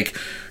 he's like,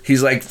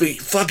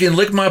 fucking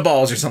lick my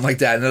balls or something like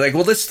that. And they're like,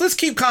 well, let's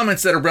keep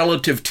comments that are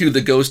relative to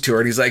the ghost tour.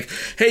 And he's like,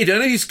 hey,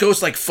 don't these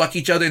ghosts like fuck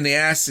each other in the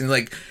ass? And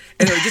like,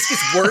 anyway, it just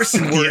gets worse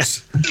and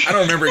worse. Yeah. I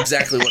don't remember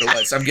exactly what it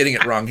was. I'm getting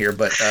it wrong here,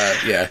 but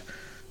yeah.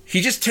 He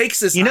just takes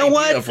this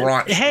idea of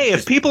raunch. Hey,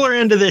 if people are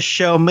into this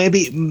show,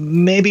 maybe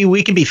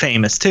we can be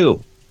famous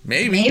too.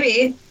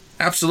 Maybe.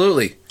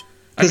 Absolutely.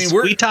 I mean,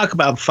 we talk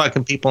about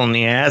fucking people in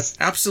the ass.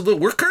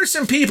 Absolutely. We're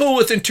cursing people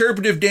with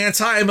interpretive dance.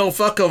 Hi, I'm El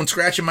Fucko and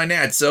scratching my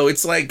nads. So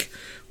it's like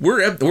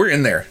we're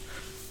in there.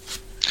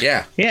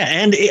 Yeah. Yeah,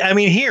 and I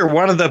mean, here,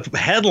 one of the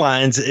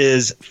headlines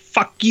is,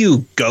 fuck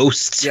you,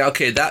 ghosts. Yeah,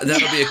 okay, that'll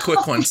be a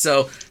quick one.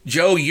 So,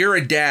 Joe, you're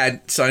a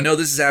dad, so I know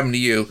this has happened to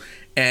you.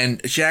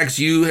 And, Shags,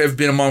 you have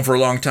been a mom for a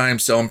long time,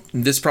 so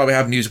this probably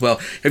happened to you as well.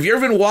 Have you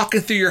ever been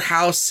walking through your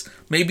house,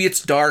 maybe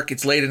it's dark,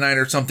 it's late at night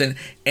or something,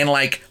 and,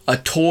 like, a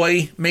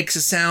toy makes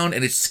a sound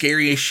and it's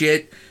scary as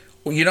shit?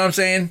 You know what I'm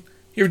saying?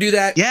 You ever do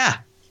that? Yeah.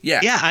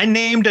 Yeah, I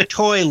named a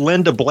toy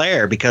Linda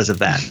Blair because of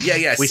that.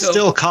 Yeah. We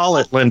still call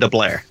it Linda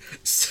Blair.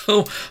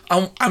 So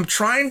I'm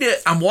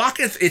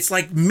walking, it's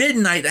like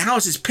midnight, the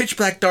house is pitch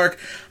black dark.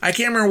 I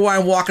can't remember why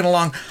I'm walking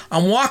along.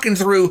 I'm walking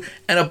through,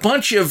 and a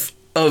bunch of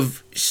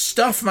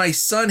stuff my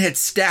son had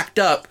stacked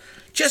up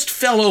just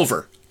fell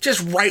over,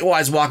 just right while I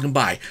was walking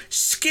by.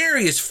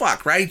 Scary as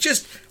fuck, right?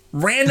 Just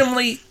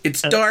randomly,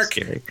 it's dark,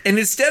 and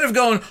instead of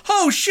going,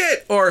 oh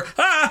shit, or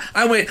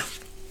I went,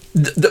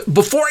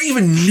 before I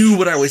even knew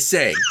what I was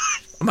saying,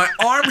 my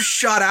arm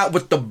shot out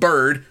with the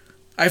bird.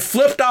 I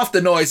flipped off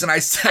the noise and I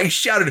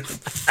shouted,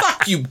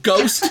 fuck you,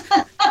 ghost. And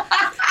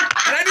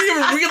I didn't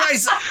even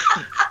realize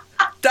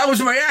that was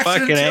my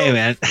action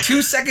until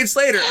 2 seconds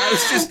later. It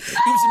was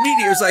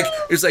immediate.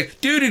 It was like,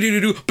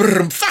 do,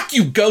 fuck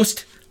you,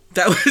 ghost.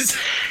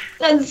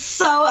 That's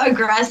so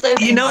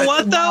aggressive. You know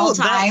what, though?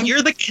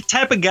 You're the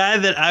type of guy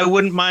that I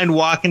wouldn't mind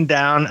walking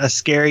down a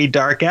scary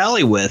dark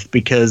alley with,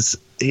 because,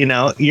 you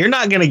know, you're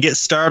not going to get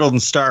startled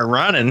and start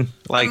running.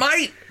 Like, I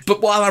might. But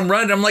while I'm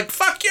running, I'm like,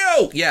 fuck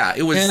you! Yeah,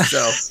 it was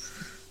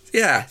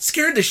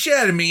scared the shit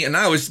out of me, and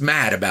I was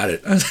mad about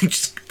it. I was like,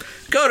 just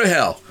go to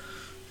hell.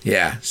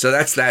 Yeah, so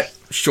that's that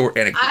short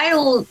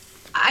anecdote.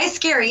 I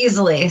scare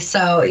easily,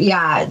 so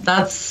yeah,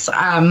 that's,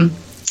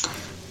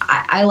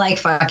 I like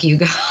fuck you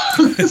guys.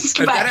 Has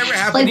that ever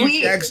happened to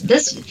you, Jags?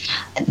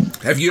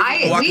 Have you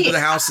walked into the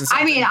house and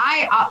I mean,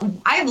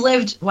 I've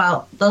lived,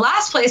 well, the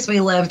last place we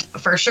lived,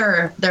 for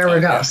sure, there were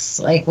ghosts.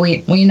 Like,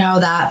 we know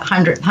that,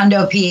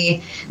 Hundo P.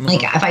 Mm-hmm.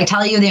 Like, if I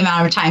tell you the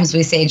amount of times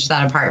we saged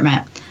that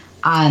apartment,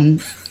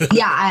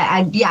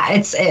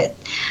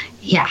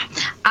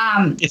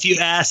 if you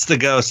ask the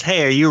ghost,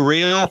 hey, are you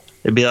real?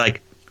 It'd be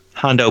like,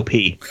 Hundo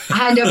P.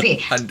 Hundo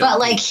P. But,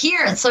 like,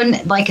 here, so,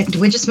 like,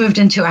 we just moved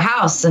into a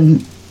house,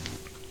 and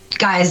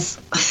guys,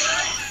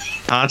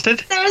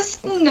 Haunted?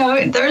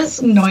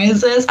 There's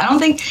noises. I don't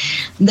think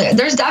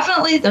there's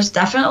definitely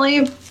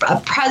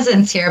a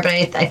presence here, but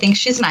I think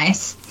she's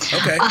nice.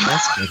 Okay,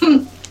 that's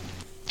good.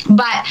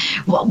 But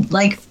well,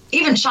 like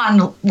even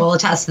Sean will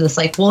attest to this.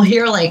 Like we'll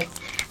hear like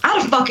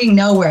out of fucking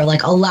nowhere,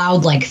 like a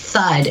loud like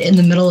thud in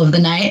the middle of the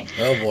night,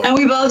 and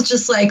we both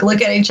just like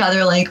look at each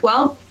other like,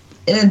 well,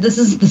 this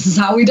is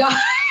how we die.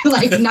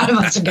 Like none of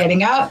us are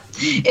getting up.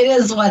 It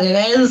is what it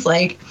is.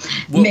 Like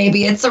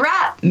maybe it's a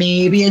rat,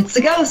 maybe it's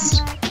a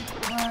ghost.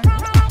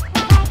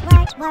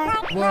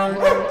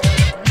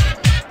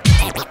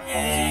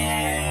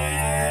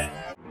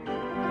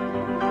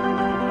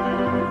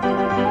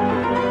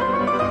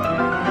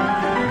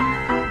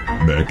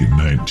 Back in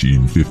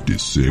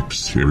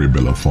 1956, Harry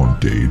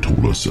Belafonte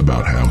told us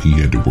about how he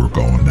had to work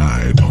all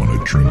night on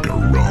a drink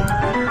of rum.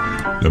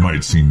 That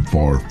might seem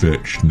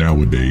far-fetched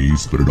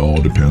nowadays, but it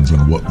all depends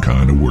on what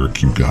kind of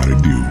work you gotta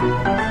do,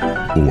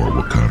 or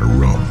what kind of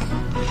rum.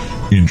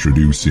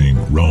 Introducing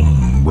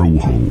Rum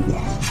Rojo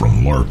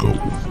from Largo.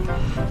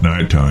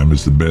 Nighttime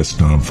is the best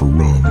time for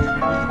rum,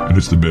 and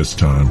it's the best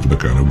time for the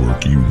kind of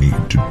work you need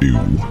to do.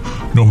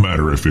 No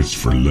matter if it's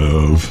for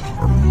love,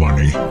 or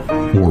money,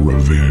 or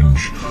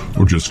revenge,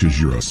 or just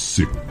because you're a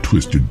sick,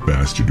 twisted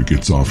bastard who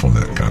gets off on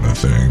that kind of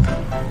thing.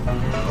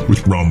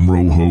 With Rum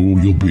Rojo,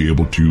 you'll be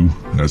able to,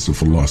 as the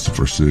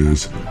philosopher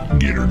says,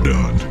 get her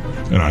done.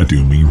 And I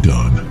do mean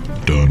done.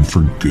 Done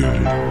for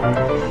good.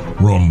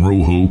 Rum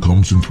Rojo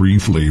comes in 3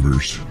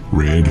 flavors: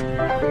 red,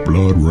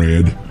 blood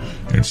red,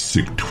 and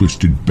sick,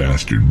 twisted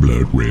bastard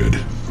blood red.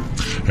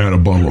 Add a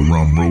bottle of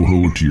Rum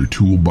Rojo to your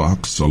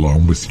toolbox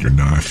along with your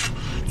knife,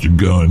 your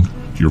gun,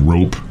 your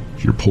rope,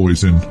 your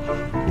poison,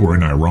 or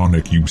an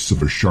ironic use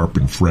of a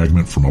sharpened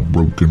fragment from a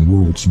broken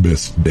World's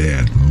Best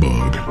Dad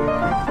mug.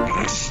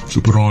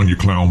 So put on your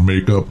clown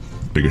makeup,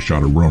 take a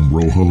shot of Rum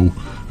Rojo,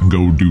 and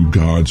go do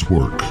God's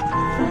work.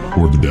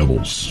 Or the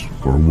devil's,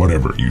 or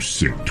whatever, you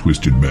sick,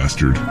 twisted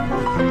bastard.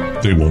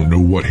 They won't know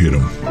what hit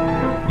them,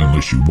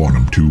 unless you want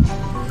them to.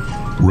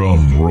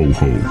 Rum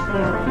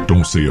Rojo.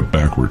 Don't say it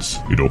backwards,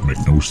 it don't make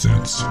no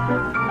sense.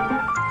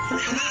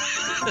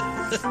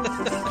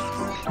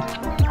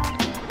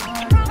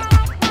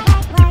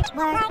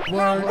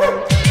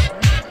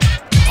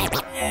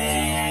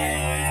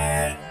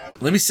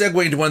 Let me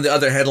segue into one of the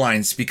other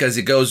headlines because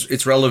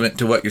it's relevant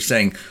to what you're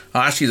saying.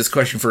 I'll ask you this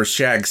question first,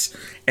 Shags,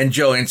 and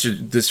Joe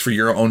answered this for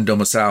your own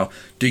domicile.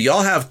 Do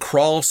y'all have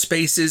crawl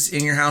spaces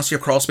in your house? You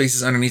have crawl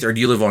spaces underneath, or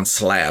do you live on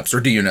slabs, or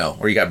do you know,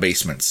 or you got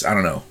basements? I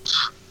don't know.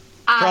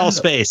 Crawl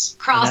space.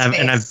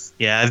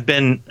 I've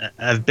been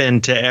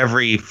to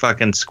every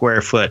fucking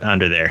square foot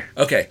under there.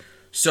 Okay,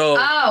 so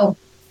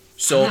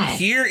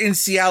here in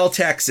Seattle,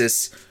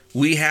 Texas,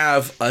 we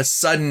have a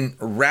sudden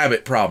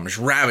rabbit problem. There's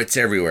rabbits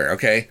everywhere.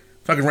 Okay.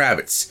 Fucking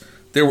rabbits.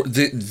 They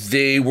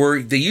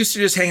used to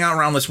just hang out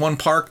around this one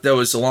park that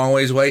was a long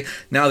ways away.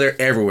 Now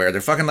they're everywhere. They're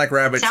fucking like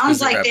rabbits.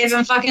 Sounds like they've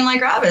been fucking like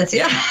rabbits.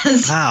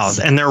 Yes. Wow.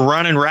 And they're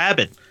running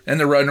rabbit.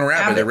 They're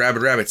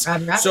rabbits.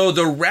 Rabbit. So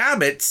the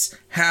rabbits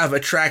have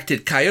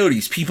attracted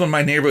coyotes. People in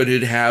my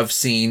neighborhood have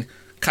seen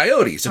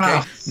coyotes.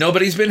 Okay. Oh.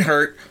 Nobody's been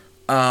hurt.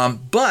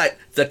 But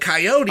the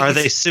coyotes. Are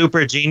they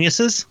super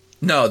geniuses?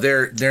 No,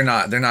 they're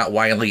not. They're not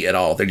wily at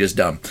all. They're just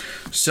dumb.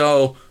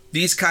 So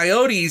these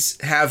coyotes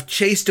have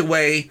chased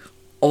away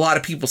a lot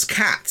of people's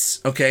cats,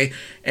 okay?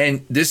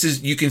 And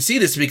you can see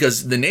this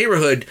because the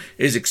neighborhood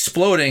is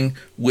exploding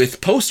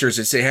with posters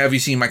that say, "Have you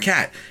seen my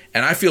cat?"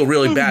 And I feel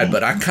really bad,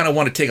 but I kind of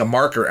want to take a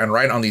marker and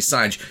write on these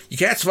signs, "Your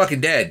cat's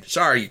fucking dead.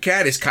 Sorry, your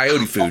cat is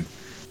coyote food."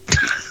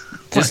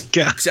 Just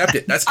accept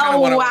it. That's kind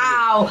of what I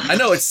want to do. I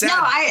know it's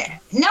sad.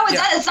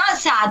 It's not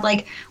sad.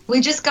 Like,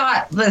 we just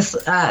got this,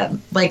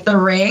 like the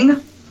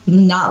Ring,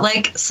 not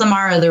like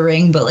Samara the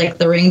Ring, but like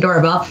the Ring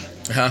doorbell.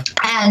 Uh-huh.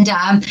 And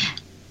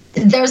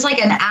there's like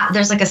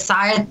a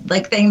side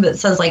like thing that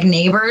says like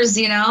neighbors,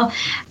 you know.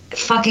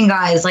 Fucking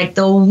guys, like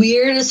the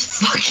weirdest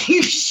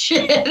fucking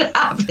shit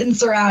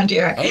happens around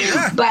here. Oh,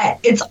 yeah. But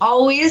it's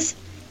always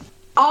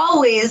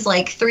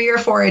like 3 or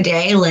 4 a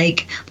day,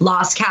 like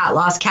lost cat.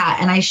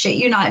 And I shit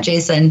you not,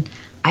 Jason,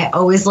 I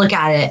always look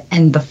at it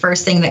and the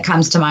first thing that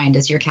comes to mind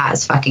is your cat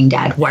is fucking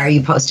dead. Why are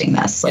you posting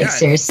this? Like,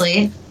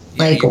 seriously?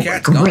 Yeah, like,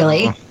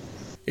 really? Gone.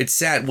 It's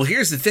sad. Well,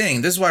 here's the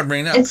thing. This is why I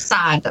bring it up. It's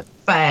sad,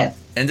 but...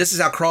 And this is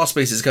how crawl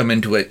spaces come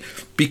into it.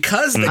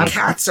 Because the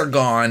cats are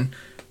gone,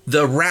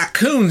 the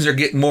raccoons are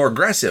getting more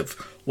aggressive.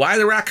 Why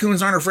the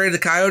raccoons aren't afraid of the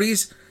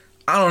coyotes?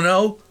 I don't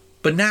know.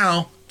 But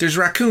now there's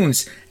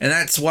raccoons. And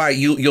that's why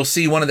you'll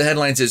see one of the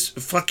headlines is,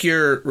 fuck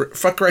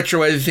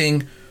retro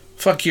everything,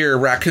 fuck your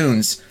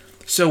raccoons.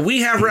 So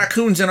we have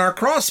raccoons in our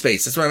crawl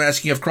space. That's why I'm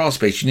asking you if crawl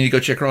space. You need to go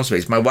check crawl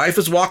space. My wife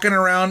is walking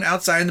around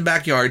outside in the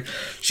backyard.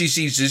 She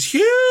sees this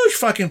huge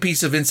fucking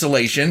piece of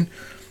insulation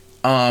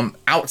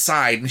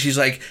outside, and she's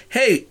like,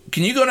 "Hey,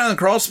 can you go down the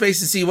crawl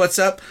space and see what's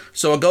up?"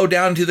 So I go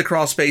down to the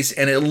crawl space,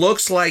 and it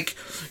looks like,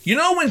 you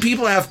know, when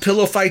people have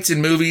pillow fights in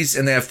movies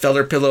and they have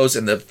feather pillows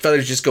and the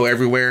feathers just go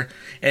everywhere,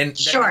 and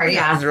sure,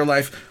 yeah, in real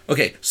life.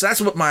 Okay, so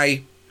that's what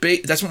my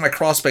that's what my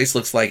crawl space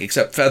looks like,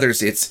 except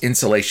feathers, it's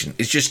insulation.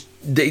 It's just,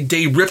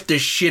 they rip the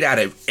shit out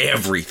of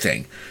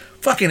everything.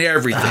 Fucking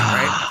everything,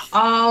 right?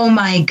 Oh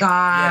my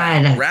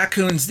God. Yeah,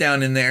 raccoons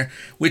down in there,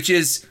 which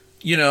is,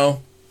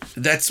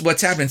 that's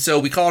what's happening. So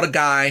we called a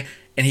guy,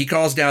 and he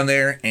calls down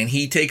there, and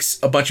he takes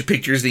a bunch of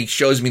pictures, and he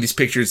shows me these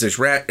pictures. There's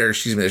raccoon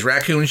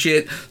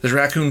shit, there's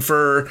raccoon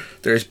fur,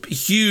 there's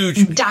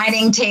huge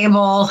dining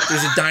table.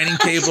 There's a dining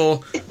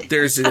table.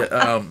 There's they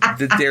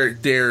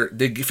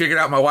figured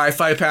out my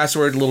Wi-Fi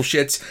password, little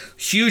shits.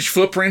 Huge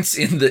footprints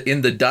in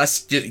the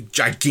dust,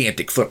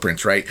 gigantic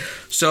footprints, right?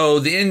 So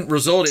the end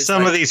result is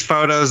some of these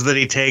photos that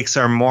he takes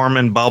are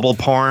Mormon bubble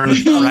porn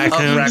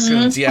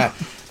raccoons. Yeah,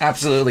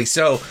 absolutely.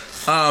 So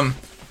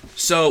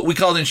we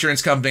called the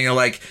insurance company, and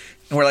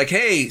we're like,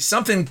 hey,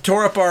 something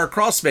tore up our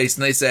crawl space,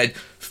 and they said,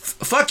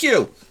 fuck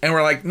you. And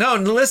we're like, no,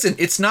 listen,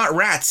 it's not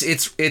rats,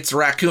 it's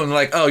raccoon. They're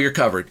like, oh, you're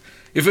covered.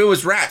 If it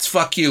was rats,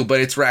 fuck you,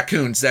 but it's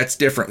raccoons. That's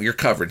different. You're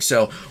covered.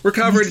 So we're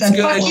covered. It's good.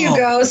 Fuck you,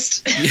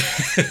 ghost.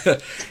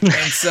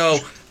 And so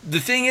the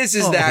thing is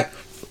that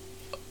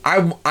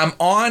I'm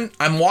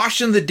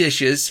washing the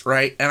dishes,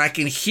 right? And I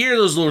can hear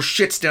those little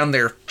shits down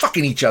there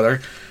fucking each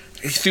other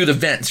through the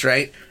vents,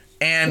 right?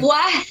 And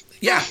what?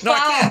 Yeah, no,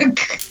 I can't.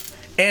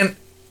 And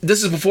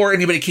this is before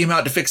anybody came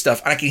out to fix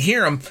stuff. And I can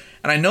hear them,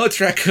 and I know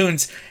it's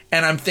raccoons,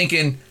 and I'm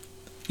thinking,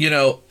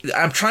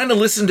 I'm trying to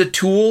listen to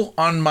Tool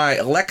on my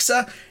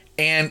Alexa,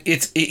 and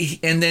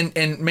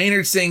and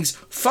Maynard sings,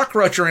 fuck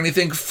Rutch or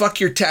anything, fuck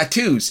your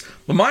tattoos.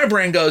 But my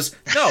brain goes,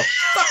 no,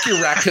 fuck your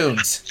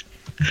raccoons.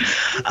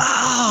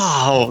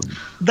 Oh,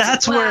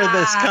 that's where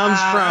this comes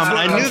from.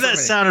 I knew that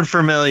sounded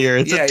familiar.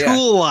 It's a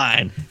Tool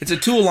line. It's a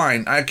Tool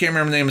line. I can't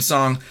remember the name of the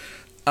song.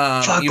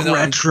 Fuck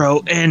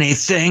retro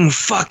anything.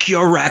 Fuck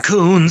your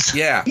raccoons.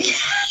 Yeah.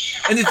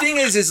 And the thing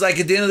is like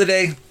at the end of the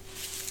day,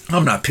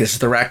 I'm not pissed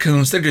at the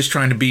raccoons. They're just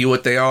trying to be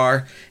what they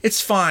are.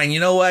 It's fine. You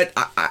know what?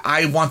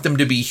 I want them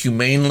to be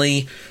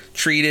humanely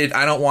treated.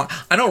 I don't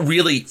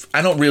really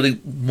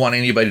want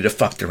anybody to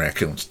fuck the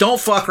raccoons. Don't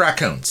fuck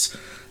raccoons.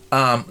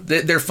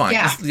 They're fine.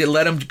 Yeah. Just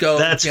let them go.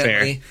 That's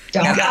gently.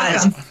 fair. Don't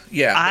guys, fuck 'em.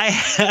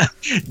 Yeah.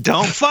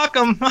 Don't fuck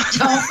them. Don't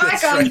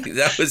fuck them. Right.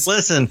 That was.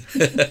 Listen,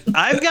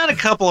 I've got a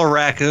couple of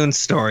raccoon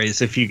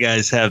stories if you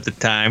guys have the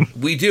time.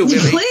 We do. We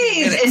have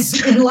 18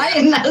 minutes. Please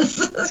enlighten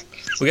us.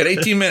 We got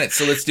 18 minutes,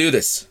 so let's do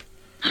this.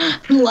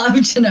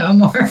 Love to know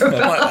more I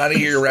about want to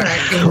hear your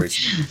raccoon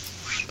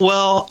stories.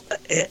 Well,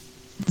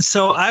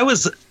 so I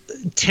was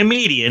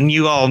Timedian.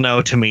 You all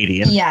know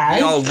Timedian. Yeah.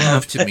 We all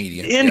love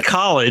Timedian. In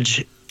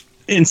college,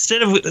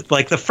 instead of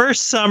like the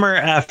first summer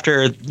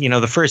after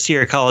the first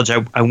year of college,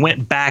 I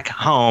went back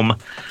home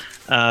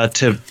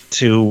to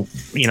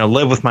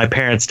live with my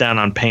parents down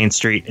on Payne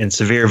Street in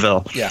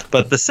Sevierville. Yeah.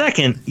 But the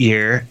second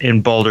year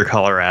in Boulder,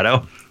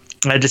 Colorado,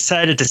 I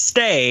decided to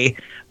stay,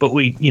 but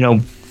we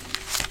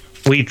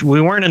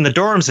weren't in the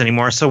dorms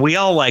anymore, so we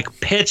all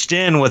pitched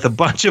in with a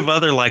bunch of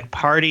other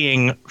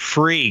partying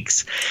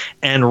freaks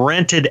and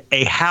rented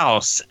a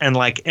house, and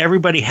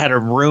everybody had a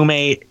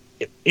roommate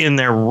in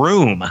their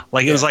room.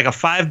 It was a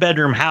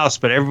 5-bedroom house,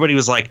 but everybody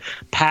was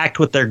packed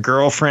with their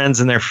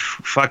girlfriends and their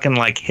fucking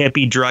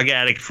hippie drug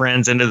addict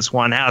friends into this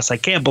one house. I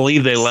can't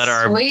believe they let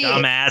our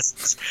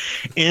dumbasses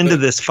into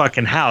this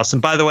fucking house.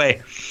 And by the way,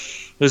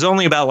 it was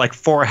only about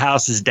 4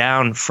 houses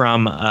down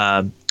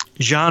from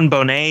Jean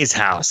Bonnet's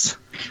house.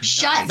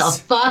 Shut the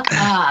fuck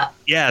up.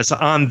 Yeah, it's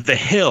on the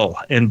hill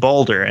in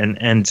Boulder, and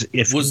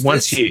it's a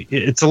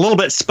little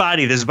bit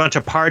spotty. There's a bunch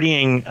of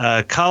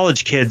partying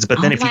college kids, but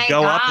then if you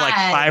go up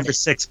 5 or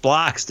 6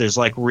 blocks, there's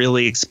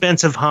really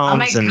expensive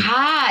homes. Oh my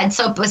God!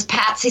 So was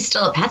Patsy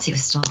still? Patsy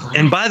was still alive.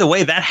 And by the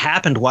way, that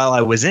happened while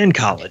I was in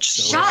college.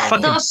 So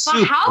Shut the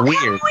fuck! How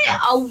weird.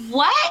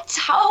 What?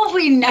 How have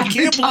we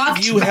never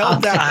talked you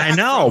held that? I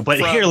know, but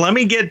here, let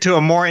me get to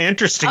a more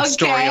interesting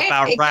story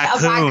about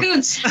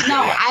raccoons.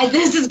 No,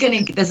 this is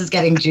getting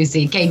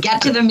juicy. Okay,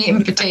 get to the meat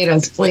and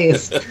potatoes,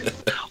 please.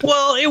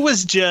 Well, it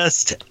was a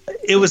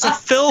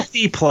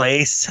filthy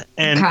place,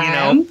 and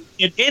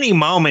at any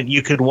moment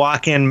you could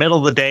walk in middle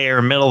of the day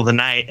or middle of the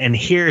night and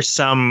hear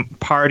some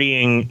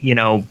partying,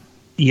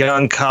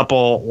 young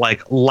couple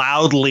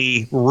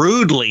loudly,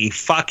 rudely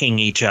fucking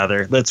each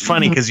other. That's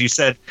funny because you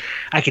said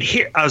I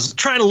was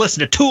trying to listen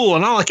to Tool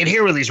and all I could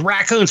hear were these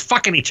raccoons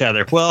fucking each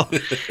other. Well,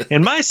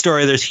 in my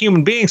story, there's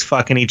human beings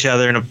fucking each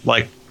other, and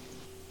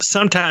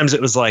sometimes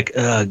it was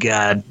oh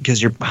God,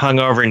 because you're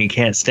hungover and you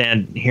can't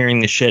stand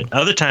hearing the shit.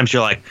 Other times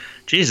you're like,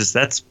 Jesus,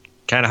 that's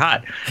kind of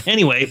hot.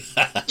 Anyway.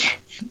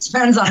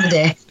 Depends on the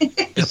day.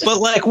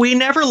 But we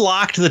never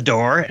locked the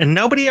door and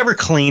nobody ever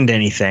cleaned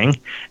anything.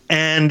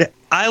 And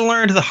I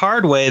learned the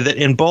hard way that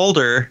in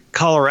Boulder,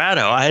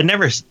 Colorado, I had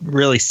never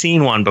really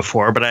seen one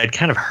before, but I had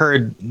kind of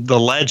heard the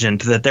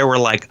legend that there were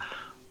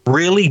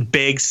really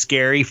big,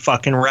 scary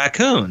fucking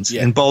raccoons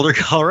in Boulder,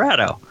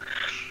 Colorado.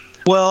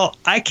 Well,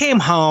 I came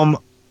home,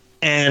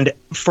 and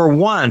for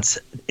once,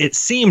 it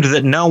seemed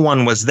that no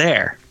one was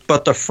there,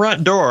 but the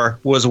front door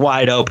was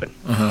wide open.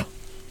 Uh-huh.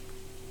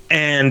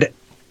 And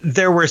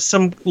there were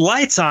some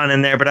lights on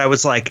in there, but I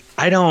was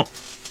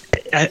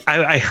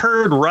I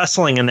heard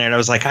rustling in there, and I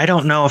was like, I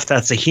don't know if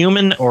that's a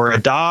human or a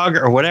dog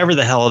or whatever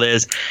the hell it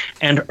is.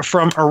 And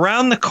from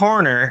around the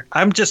corner,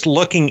 I'm just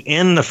looking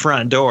in the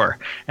front door,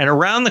 and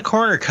around the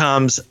corner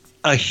comes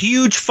a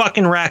huge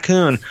fucking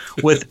raccoon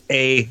with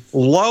a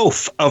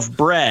loaf of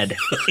bread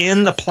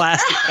in the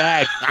plastic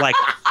bag, like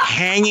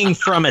hanging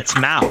from its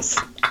mouth.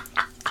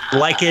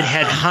 Like it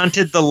had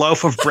hunted the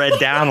loaf of bread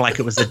down like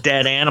it was a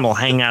dead animal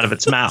hanging out of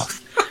its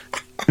mouth.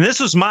 And this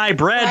was my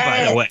bread,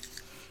 by the way.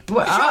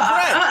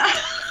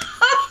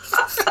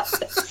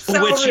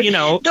 Which, you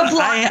know, the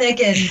plot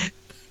thickens.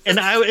 And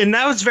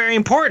that was very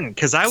important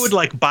because I would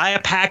like buy a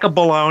pack of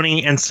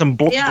bologna and some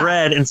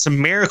bread and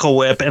some Miracle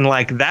Whip, and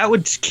like that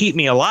would keep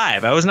me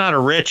alive. I was not a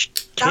rich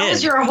kid. That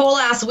was your whole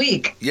ass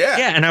week. Yeah.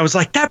 Yeah, and I was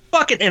like, that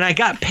bucket, and I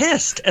got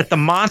pissed at the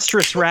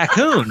monstrous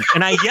raccoon,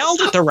 and I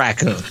yelled at the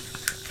raccoon.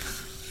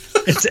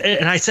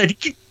 And I said,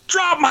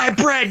 drop my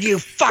bread, you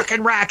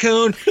fucking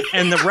raccoon.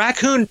 And the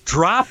raccoon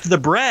dropped the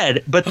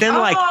bread, but then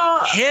like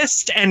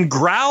hissed and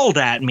growled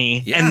at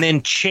me and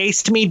then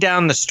chased me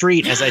down the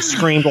street as I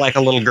screamed like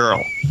a little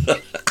girl.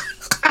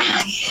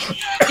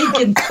 I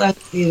can so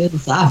see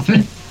this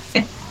happen.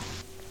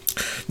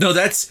 No,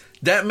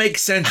 that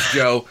makes sense,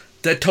 Joe.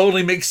 That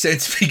totally makes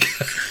sense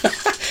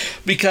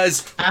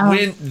because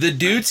when the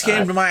dudes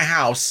came to my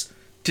house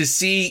to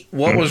see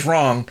what was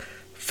wrong,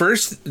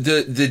 first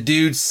the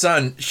dude's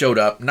son showed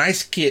up.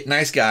 Nice kid,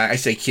 nice guy. I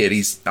say kid,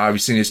 he's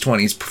obviously in his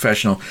 20s,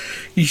 professional.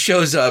 He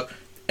shows up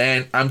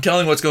and I'm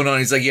telling him what's going on.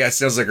 He's like, yeah, it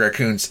sounds like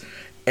raccoons.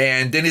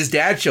 And then his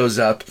dad shows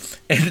up,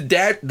 and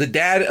the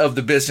dad of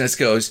the business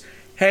goes,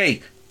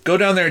 hey, go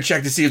down there and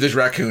check to see if there's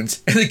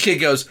raccoons. And the kid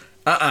goes,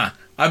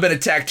 I've been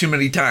attacked too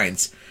many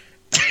times.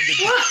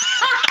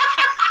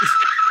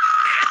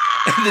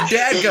 And the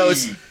dad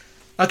goes,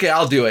 okay,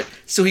 I'll do it.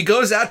 So he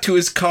goes out to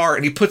his car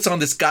and he puts on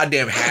this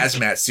goddamn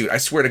hazmat suit. I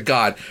swear to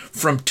God,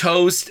 from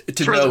toes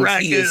to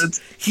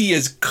nose, he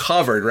is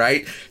covered,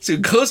 right? So he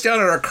goes down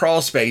in our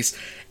crawl space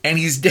and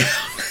he's down.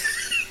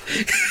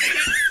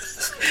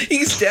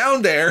 He's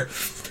down there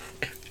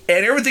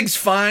and everything's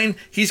fine.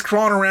 He's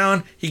crawling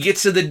around. He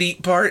gets to the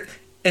deep part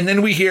and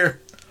then we hear,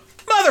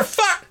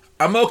 motherfucker,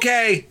 I'm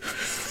okay.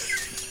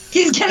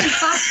 He's getting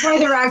fucked by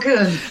the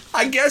raccoon.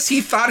 I guess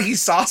he thought he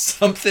saw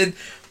something,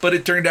 but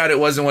it turned out it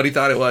wasn't what he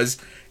thought it was.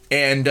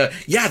 And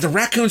the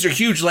raccoons are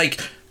huge. Like,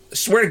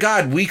 swear to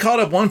God, we called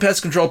up one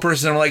pest control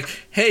person and we're like,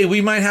 hey,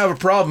 we might have a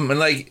problem. And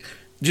like,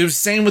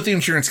 just same with the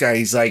insurance guy.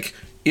 He's like,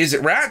 is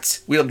it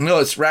rats? We like, no,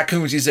 it's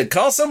raccoons. He said,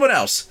 call someone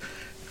else.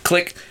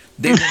 Click.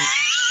 They've been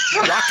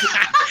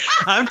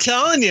I'm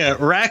telling you,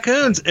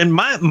 raccoons. And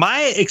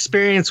my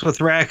experience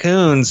with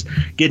raccoons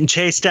getting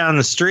chased down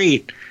the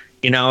street,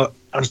 you know,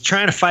 I was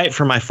trying to fight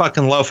for my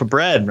fucking loaf of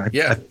bread.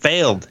 I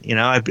failed. You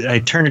know, I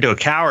turned into a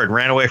coward and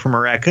ran away from a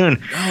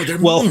raccoon. Oh, they're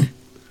mean.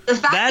 The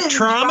fact that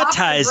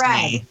traumatized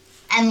me.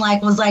 And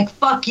like was like,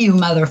 fuck you,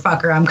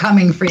 motherfucker, I'm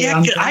coming for you.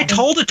 Yeah, I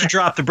told it to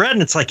drop the bread,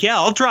 and it's like, yeah,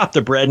 I'll drop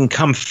the bread and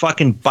come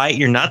fucking bite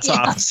your nuts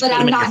off. But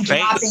I'm not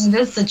dropping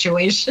this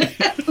situation.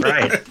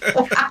 Right.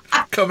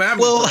 Come at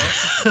me. Well,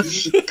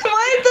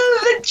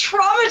 quite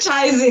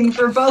traumatizing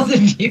for both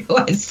of you.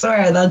 I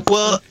swear.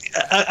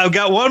 I've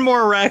got one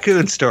more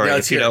raccoon story,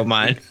 if you don't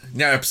mind.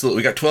 Yeah, absolutely.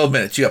 We got 12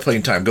 minutes. You got plenty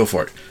of time. Go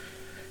for it.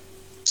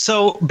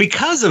 So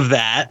because of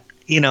that,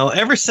 you know,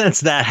 ever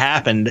since that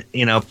happened,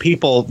 you know,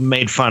 people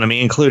made fun of me,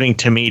 including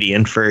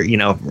Comedian, for, you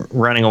know,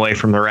 running away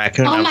from the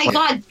raccoon. Oh my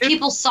God,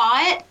 people saw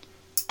it?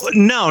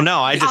 No,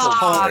 I just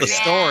told the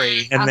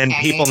story, and then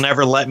people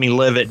never let me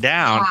live it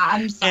down. Yeah,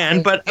 I'm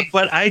sorry.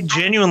 But I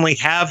genuinely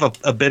have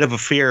a bit of a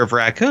fear of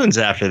raccoons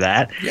after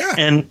that. Yeah.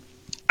 And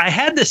I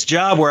had this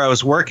job where I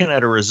was working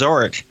at a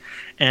resort,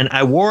 and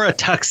I wore a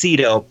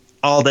tuxedo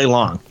all day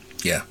long.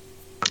 Yeah.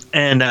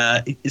 And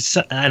I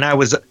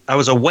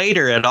was a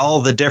waiter at all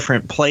the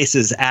different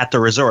places at the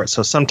resort.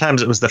 So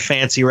sometimes it was the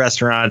fancy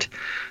restaurant.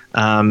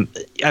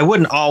 I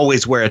wouldn't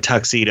always wear a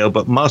tuxedo,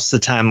 but most of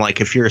the time,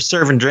 like if you're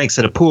serving drinks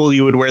at a pool,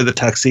 you would wear the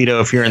tuxedo.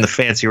 If you're in the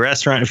fancy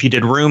restaurant, if you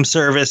did room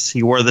service,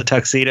 you wore the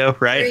tuxedo,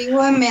 right? Are you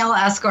a male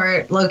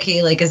escort,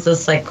 low-key? Like, is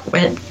this like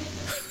what?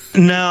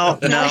 No.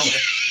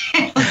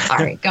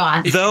 Sorry, go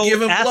on. Though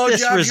at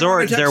this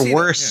resort there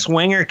were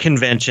swinger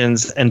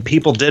conventions and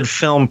people did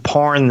film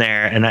porn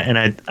there, and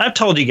I've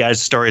told you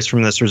guys stories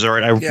from this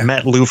resort. I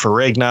met Lou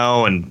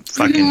Ferrigno and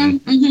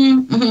fucking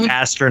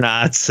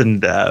astronauts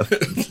and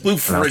Lou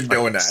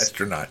Ferrigno and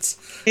astronauts.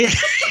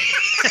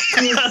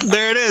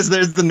 There it is.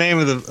 There's the name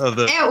of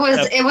the.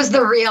 It was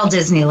the real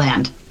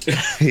Disneyland.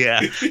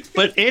 Yeah,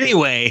 but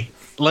anyway,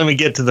 let me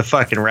get to the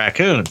fucking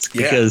raccoons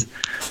because.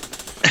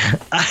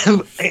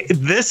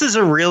 This is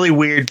a really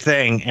weird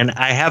thing, and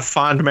I have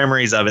fond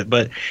memories of it,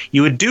 but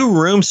you would do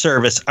room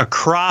service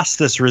across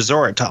this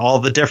resort to all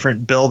the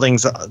different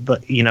buildings.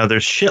 You know,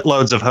 there's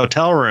shitloads of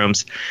hotel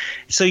rooms.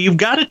 So you've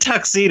got a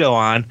tuxedo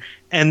on,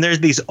 and there's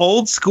these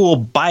old school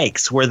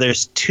bikes where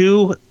there's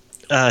two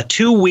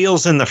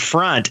wheels in the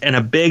front and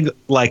a big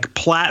like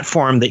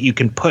platform that you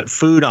can put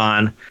food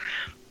on,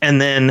 and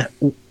then,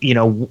 you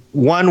know,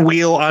 one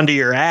wheel onto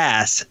your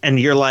ass, and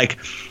you're like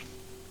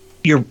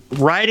you're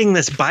riding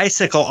this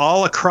bicycle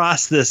all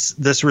across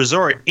this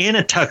resort in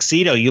a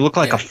tuxedo. You look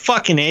like a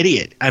fucking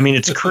idiot. I mean,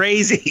 it's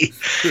crazy.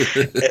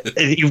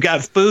 You've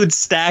got food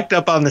stacked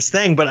up on this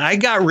thing, but I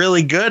got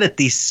really good at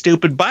these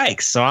stupid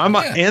bikes. So I'm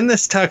in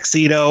this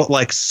tuxedo,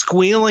 like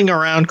squealing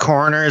around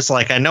corners,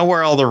 like I know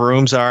where all the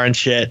rooms are and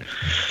shit.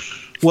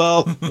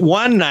 Well,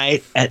 one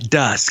night at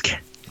dusk,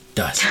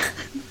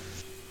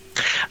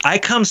 I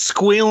come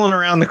squealing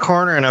around the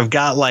corner and I've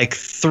got like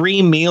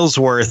 3 meals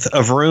worth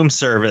of room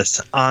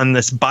service on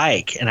this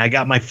bike, and I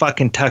got my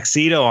fucking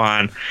tuxedo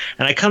on,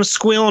 and I come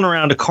squealing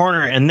around a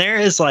corner and there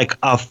is like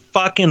a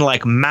fucking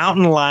like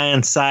mountain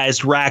lion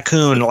sized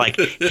raccoon like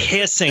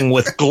hissing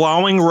with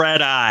glowing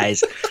red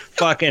eyes,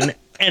 fucking,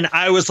 and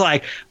I was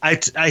like, I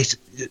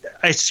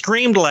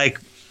screamed like,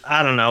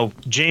 I don't know,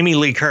 Jamie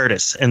Lee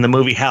Curtis in the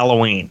movie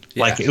Halloween.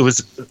 Like it was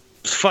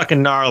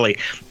fucking gnarly.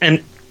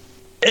 And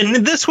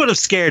this would have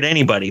scared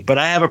anybody, but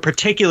I have a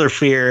particular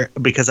fear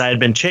because I had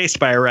been chased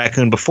by a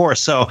raccoon before.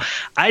 So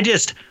I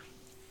just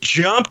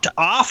jumped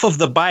off of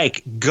the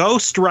bike,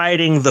 ghost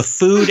riding the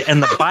food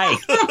and the bike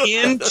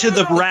into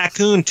the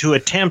raccoon to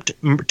attempt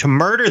to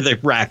murder the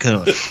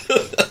raccoon.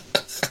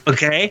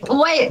 Okay?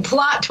 Wait,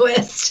 plot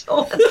twist.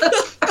 What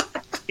the fuck?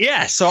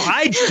 Yeah, so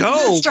I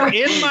dove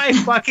in my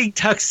fucking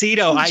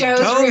tuxedo. I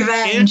dove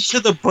into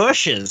the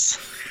bushes,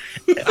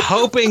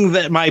 hoping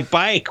that my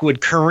bike would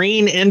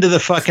careen into the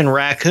fucking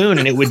raccoon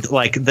and it would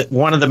like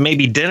one of the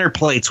maybe dinner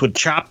plates would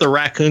chop the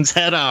raccoon's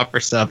head off or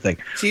something.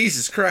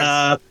 Jesus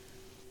Christ.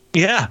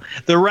 Yeah,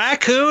 the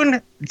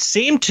raccoon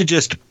seemed to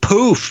just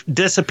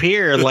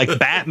disappear like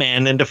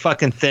Batman into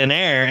fucking thin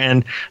air.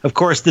 And of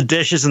course, the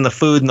dishes and the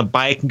food and the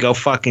bike go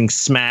fucking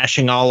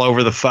smashing all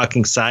over the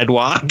fucking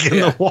sidewalk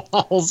and the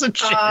walls and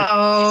shit.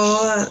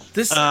 Oh,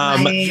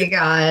 my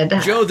God.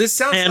 Joe, this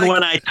sounds and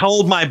when I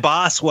told my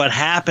boss what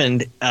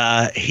happened,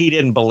 he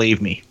didn't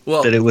believe me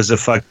that it was a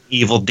fucking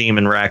evil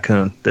demon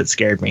raccoon that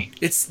scared me.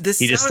 He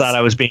just thought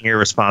I was being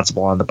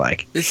irresponsible on the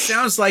bike. This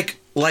sounds like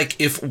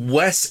if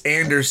Wes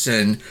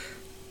Anderson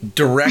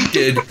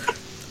directed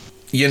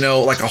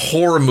like a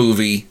horror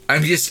movie.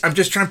 I'm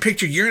just trying to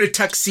picture you're in a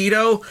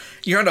tuxedo,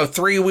 you're on a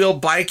 3-wheel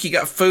bike, you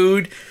got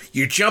food,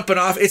 you're jumping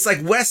off. It's like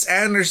Wes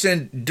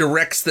Anderson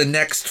directs the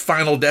next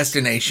Final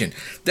Destination.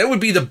 That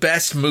would be the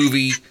best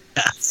movie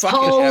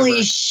Holy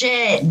ever.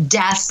 Shit,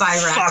 Death by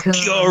Raccoon.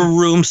 Fuck your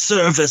room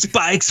service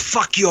bikes,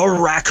 fuck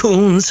your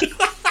raccoons.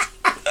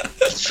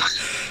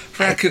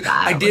 Raccoon.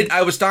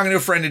 I was talking to a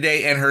friend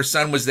today and her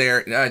son was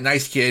there,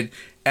 nice kid,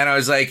 and I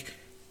was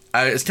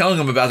telling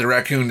him about the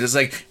raccoon. It's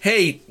like,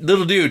 hey,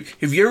 little dude,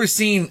 have you ever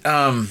seen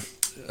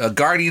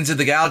Guardians of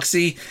the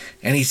Galaxy?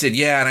 And he said,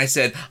 yeah. And I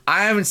said,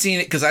 I haven't seen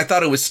it because I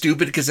thought it was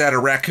stupid because it had a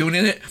raccoon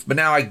in it. But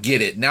now I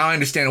get it. Now I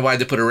understand why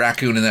they put a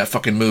raccoon in that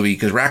fucking movie.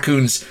 Because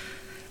raccoons,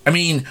 I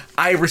mean,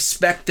 I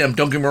respect them.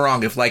 Don't get me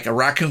wrong. If like a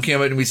raccoon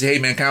came up to me and said, hey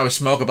man, can I have a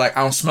smoke? I'm like,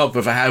 I don't smoke, but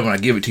if I have one, I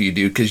give it to you,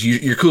 dude. Because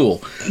you're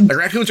cool. Like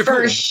raccoons are cool.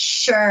 For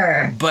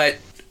sure. But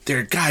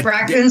they're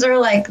raccoons are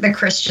like the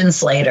Christian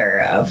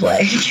Slater of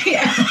like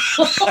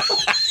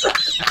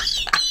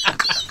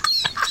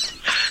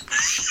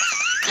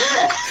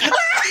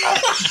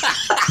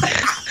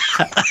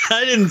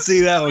I didn't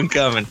see that one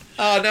coming.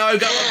 Oh, now I've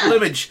got one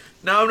image.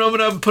 Now I'm going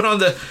to put on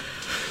the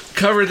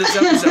cover of this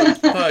episode.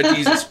 Oh,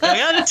 Jesus. I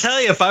got to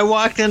tell you, if I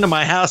walked into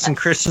my house and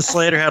Christian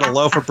Slater had a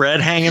loaf of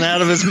bread hanging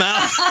out of his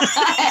mouth,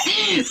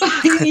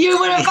 you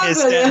would have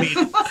fucked with him.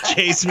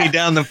 Chased me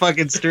down the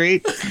fucking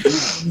street.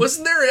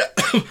 Wasn't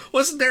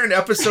there an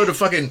episode of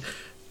fucking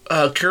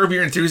Curb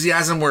Your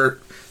Enthusiasm where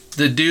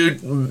the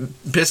dude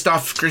pissed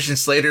off Christian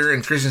Slater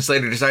and Christian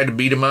Slater decided to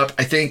beat him up?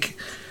 I think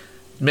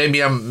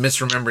maybe I'm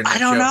misremembering that I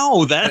don't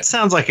know. That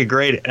sounds like a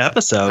great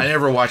episode. I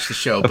never watched the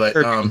show, but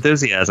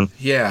Enthusiasm.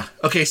 Yeah.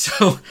 Okay,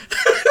 so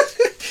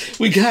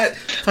we got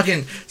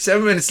fucking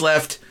 7 minutes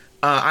left.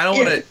 I don't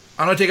want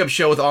to take up a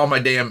show with all my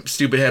damn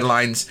stupid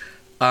headlines.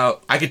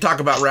 I could talk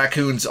about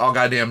raccoons all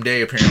goddamn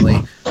day, apparently.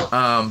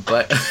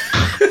 But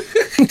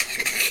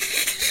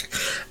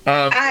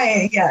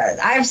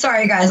I'm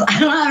sorry, guys. I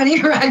don't have any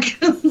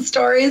raccoon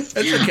stories.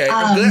 That's okay.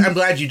 I'm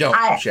glad you don't,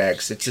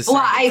 Shags. It's just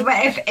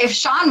if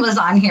Sean was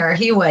on here,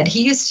 he would.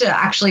 He used to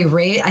actually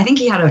raise. I think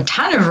he had a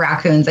ton of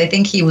raccoons. I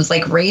think he was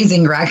like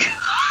raising raccoons.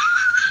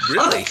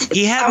 Really?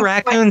 He had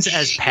raccoons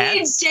as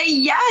pets?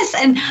 Yes.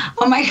 And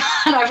oh my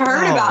God, I've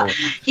heard about.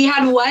 He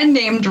had one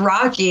named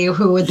Rocky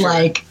who would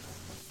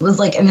was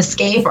like an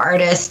escape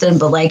artist,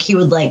 but like he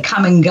would like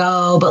come and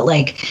go, but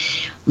like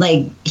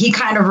he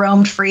kind of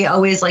roamed free,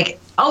 always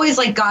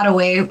got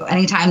away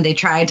anytime they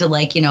tried to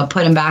like,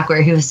 put him back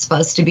where he was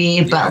supposed to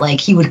be. But like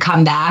he would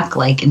come back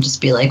like and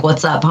just be like,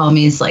 what's up,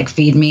 homies? Like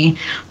feed me.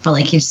 But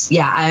like he's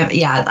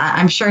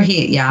I'm sure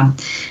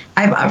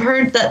I've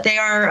heard that they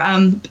are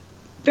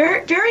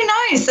very, very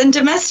nice and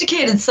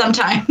domesticated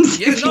sometimes.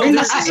 Yeah,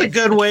 this is a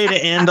good way to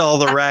end all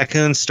the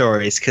raccoon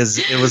stories because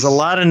it was a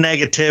lot of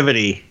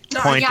negativity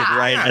pointed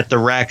at the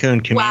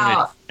raccoon community.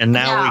 Wow. And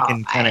now we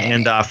can kind of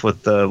end off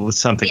with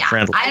something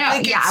friendly.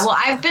 I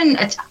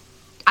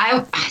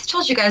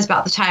told you guys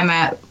about the time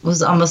I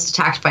was almost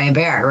attacked by a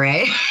bear,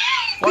 right?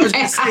 Well, I was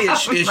gonna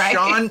say, is Right?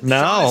 Sean?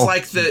 No. Sean is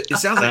like the. It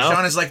sounds like No.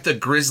 Sean is like the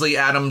Grizzly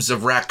Adams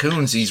of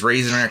raccoons. He's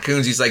raising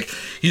raccoons.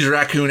 He's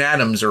Raccoon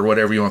Adams or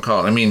whatever you want to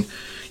call it. I mean,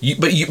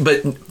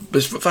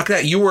 but fuck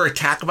that. You were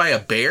attacked by a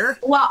bear.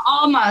 Well,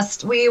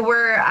 almost. We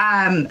were,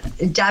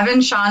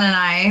 Devin, Sean, and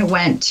I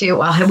went to,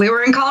 well, we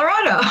were in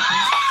Colorado.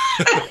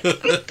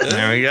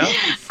 There we go.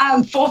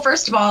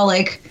 First of all,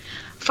 like,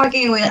 I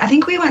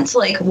think we went to,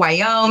 like,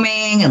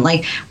 Wyoming, and,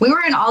 like, we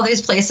were in all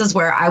these places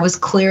where I was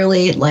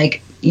clearly,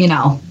 like, you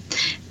know,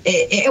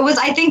 it was,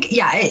 I think,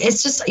 yeah,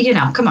 it's just, you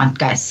know, come on,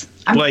 guys.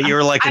 You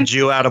were like a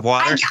Jew out of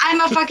water?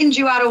 I'm a fucking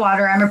Jew out of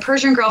water. I'm a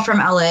Persian girl from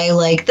LA.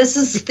 Like,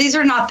 these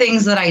are not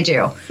things that I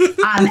do.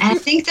 And I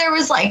think there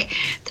was like,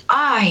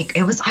 I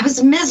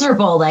was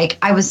miserable. Like,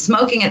 I was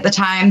smoking at the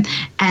time,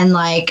 and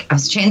like I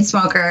was a chain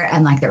smoker,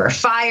 and like there were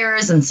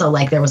fires, and so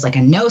like there was like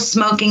a no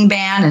smoking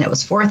ban, and it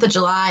was 4th of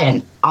July,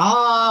 and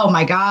oh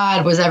my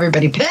God, was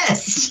everybody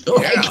pissed?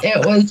 Like,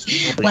 it was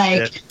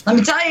like, let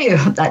me tell you,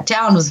 that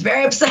town was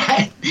very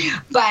upset.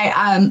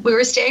 But we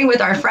were staying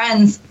with our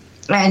friends.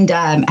 And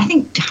I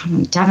think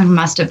Devin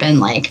must have been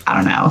like, I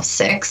don't know,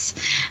 6.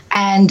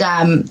 And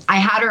I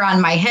had her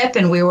on my hip,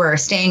 and we were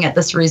staying at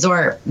this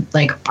resort.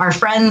 Like, our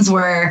friends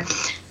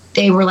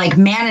they were like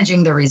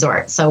managing the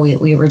resort. So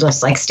we were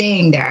just like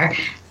staying there.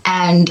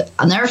 And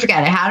I'll never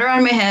forget, I had her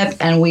on my hip,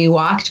 and we were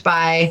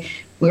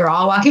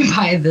all walking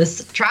by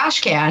this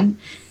trash can.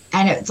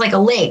 And it's like a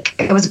lake.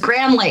 It was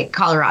Grand Lake,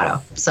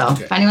 Colorado. So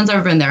if anyone's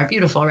ever been there,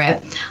 beautiful,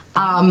 right?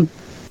 And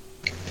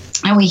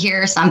we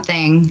hear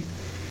something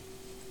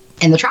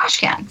in the trash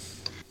can.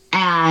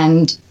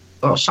 And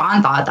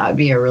Sean thought that would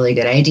be a really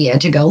good idea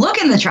to go look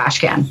in the trash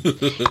can.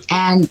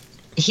 And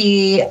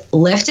he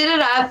lifted it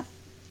up,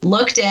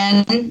 looked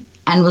in,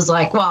 and was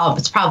like, well,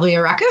 it's probably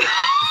a raccoon.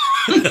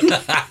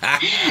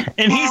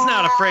 And he's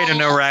not afraid of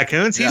no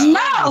raccoons. He's he ain't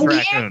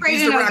afraid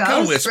He's of the no raccoon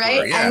ghosts, whisperer,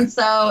 right? yeah. And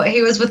so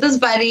he was with his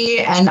buddy,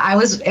 and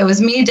it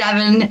was me,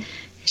 Devin,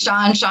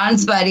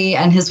 Sean's buddy,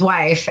 and his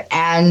wife.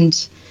 And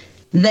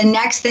the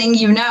next thing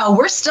you know,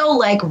 we're still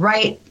like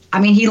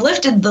he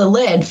lifted the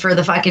lid for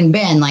the fucking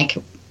bin. Like,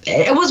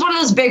 it was one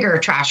of those bigger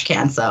trash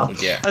cans, though.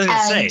 Yeah. I was going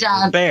to say, it's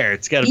a bear.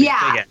 It's got to be big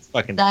ass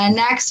fucking. The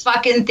next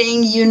fucking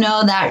thing you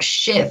know, that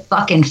shit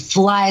fucking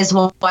flies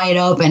wide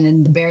open,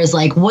 and the bear's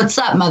like, "What's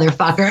up,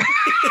 motherfucker?"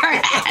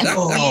 And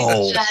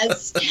we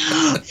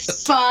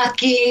just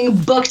fucking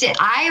booked it.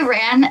 I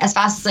ran as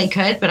fast as I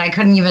could, but I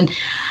couldn't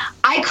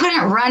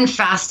run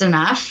fast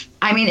enough.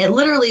 I mean, it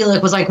literally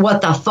was like,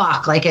 what the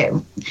fuck? Like, it,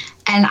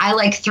 and I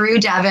like threw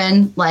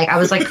Devin, like I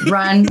was like,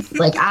 run,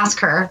 like ask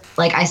her,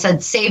 like I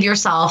said, save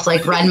yourself,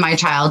 like run, my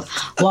child.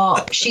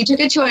 Well, she took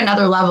it to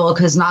another level,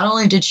 because not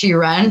only did she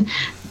run,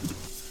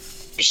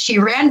 she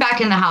ran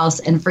back in the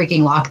house and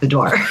freaking locked the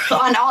door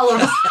on all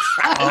of us.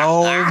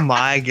 Oh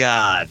my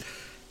God.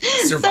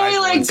 So we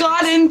like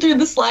got in through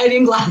the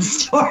sliding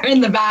glass door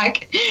in the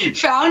back,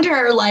 found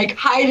her like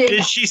hiding.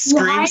 Did she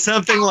scream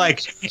something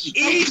like,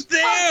 "Eat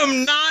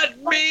them,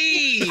 not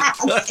me"?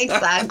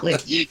 Exactly.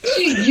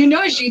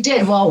 She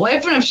did. Well, what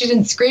if she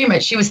didn't scream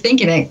it? She was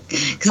thinking it,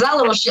 because that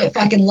little shit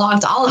fucking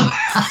locked all of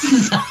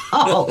us.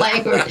 So,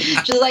 like,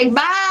 she's like,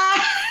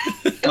 bye.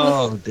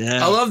 Oh,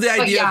 damn. I love the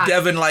idea of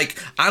Devin.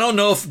 Like, I don't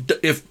know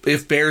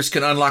if bears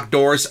can unlock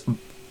doors.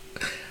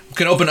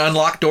 Can open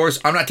unlocked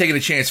doors. I'm not taking a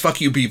chance. Fuck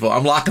you people.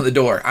 I'm locking the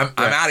door. I'm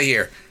out of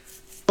here.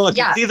 Look,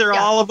 it's either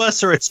all of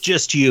us or it's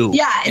just you.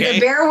 Yeah, okay? The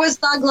bear was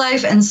thug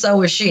life, and so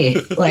was she.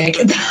 Like,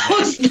 that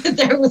was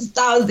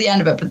the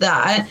end of it. But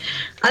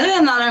other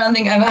than that, I don't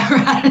think I've ever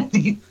had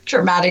any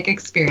traumatic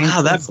experience.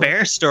 Wow, that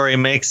bear story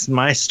makes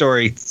my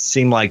story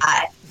seem like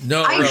I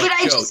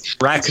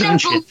just raccoon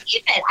didn't believe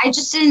it. I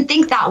just didn't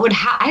think that would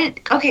happen.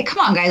 Okay,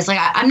 come on, guys. Like,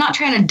 I'm not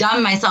trying to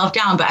dumb myself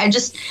down, but I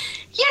just,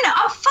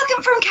 I'm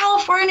fucking from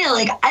California.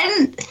 Like,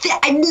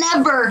 I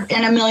never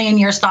in a million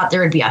years thought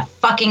there would be a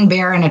fucking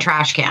bear in a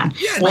trash can.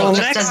 Yeah, well,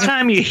 next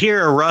time you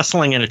hear a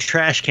rustling in a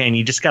trash can,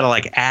 you just gotta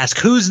like ask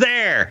who's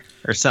there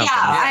or something.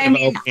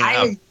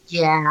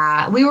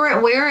 Yeah, we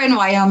were in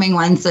Wyoming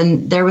once,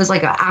 and there was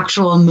like an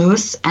actual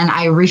moose, and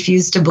I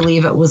refused to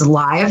believe it was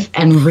live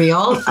and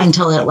real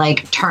until it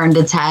like turned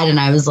its head,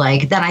 and I was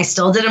like, then I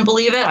still didn't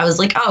believe it. I was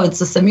like, oh,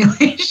 it's a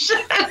simulation.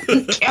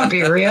 It can't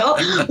be real.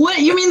 What,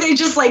 you mean they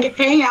just like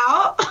hang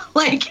out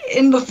like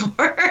in the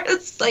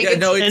forest? Like,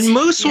 and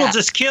moose will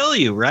just kill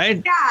you,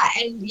 right?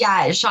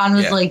 Yeah, and Sean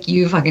was like,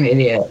 you fucking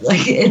idiot.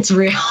 Like, it's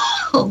real.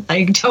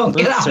 Like, don't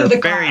get out of the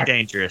car. Very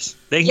dangerous.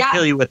 They can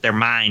kill you with their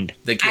mind.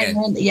 They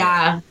can.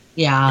 Yeah.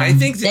 I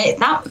think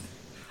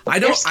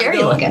they're scary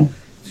looking.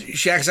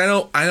 Shax,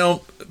 I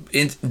don't.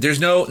 There's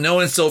no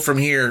insult from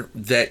here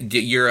that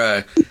you're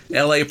a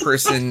LA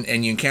person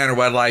and you encounter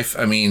wildlife.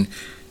 I mean,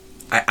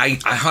 I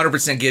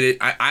 100% get it.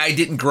 I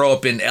didn't grow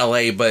up in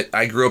LA, but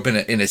I grew up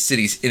in a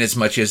city in as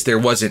much as there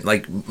wasn't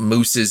like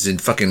mooses and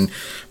fucking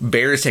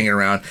bears hanging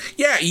around.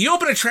 Yeah, you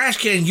open a trash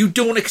can, you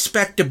don't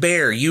expect a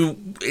bear.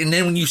 And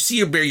then when you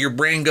see a bear, your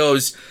brain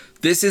goes,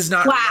 this is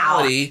not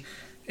reality.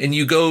 And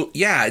you go,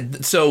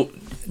 so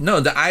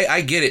no,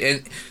 I get it.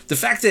 And the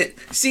fact that,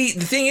 see,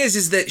 the thing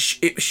is that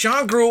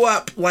Sean grew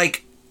up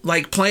like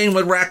like playing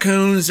with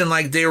raccoons and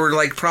like they were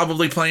like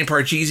probably playing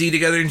Parcheesi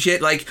together and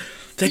shit. Like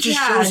that just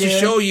shows to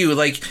show you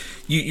like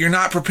you're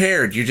not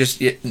prepared. You're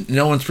just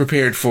no one's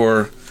prepared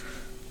for.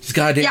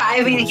 Goddamn. Yeah,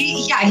 I mean,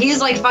 he's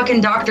like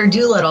fucking Dr.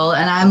 Doolittle,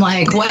 and I'm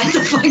like, what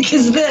the fuck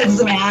is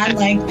this, man?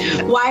 Like,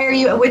 why are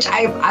you? Which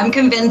I'm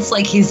convinced,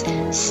 like, he's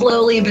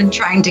slowly been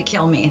trying to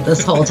kill me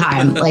this whole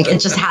time. Like, it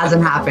just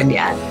hasn't happened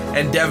yet.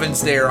 And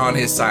Devin's there on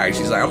his side.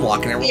 She's like, I'm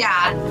locking everyone.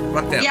 Yeah.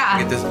 Fuck them. Yeah.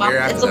 Get this bear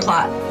after it's a them.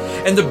 plot.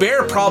 And the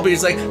bear probably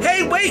is like,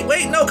 hey,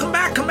 wait, no, come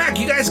back.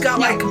 You guys got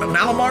like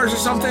Malamars or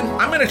something?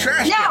 I'm in a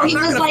trash can. Yeah, he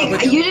was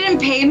like, you didn't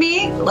pay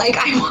me? Like,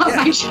 I want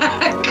my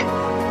check.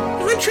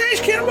 I'm in a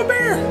trash can. I'm a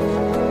bear.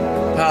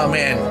 Oh,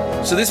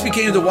 man. So this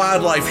became the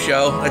wildlife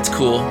show. That's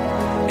cool.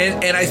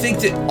 And I think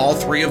that all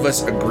three of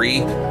us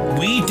agree.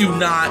 We do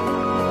not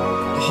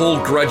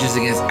hold grudges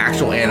against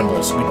actual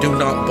animals. We do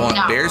not want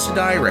bears to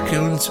die,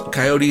 raccoons,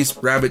 coyotes,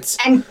 rabbits.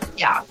 And,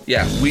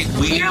 Yeah, we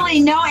clearly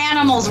no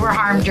animals were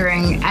harmed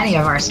during any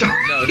of our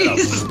stories.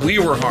 No. We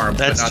were harmed,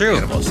 That's but not true. the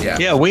animals. Yeah.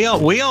 Yeah,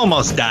 we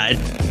almost died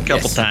a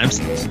couple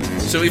times.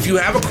 So if you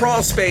have a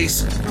crawl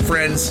space,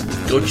 friends,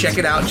 go check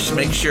it out. Just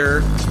make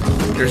sure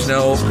there's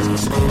no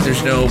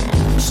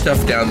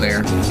stuff down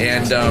there.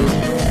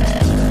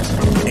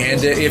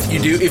 And if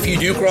you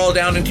do crawl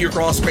down into your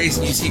crawl space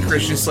and you see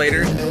Christian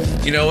Slater,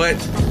 you know what?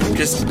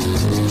 Just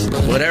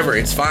whatever,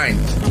 it's fine.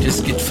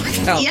 Just get the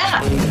fuck out.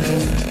 Yeah.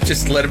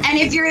 Just let him. And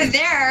if you're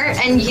there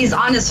and he's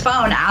on his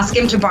phone, ask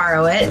him to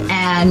borrow it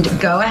and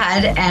go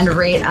ahead and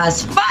rate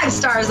us 5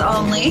 stars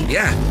only.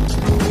 Yeah.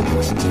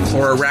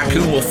 Or a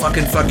raccoon will fuck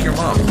your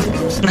mom.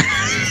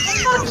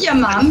 Fuck your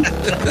mom.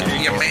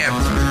 Yeah, ma'am.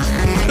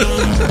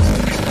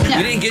 No,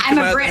 We didn't get I'm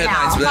to a my Brit now.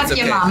 headlines, but Fuck that's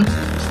your okay. mom.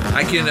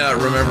 I can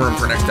remember them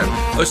for next time.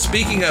 Oh,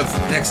 speaking of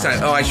next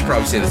time. Oh, I should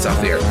probably say this off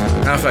the air.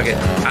 Oh, fuck it.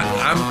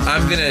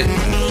 I'm gonna.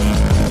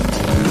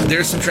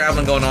 There's some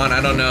traveling going on.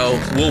 I don't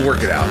know. We'll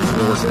work it out.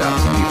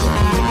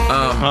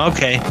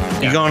 Okay.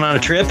 You going on a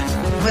trip?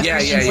 With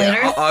Christian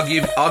Slater? I'll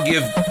give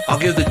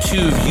the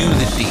two of you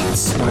the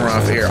deets when we're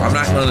off air. I'm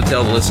not going to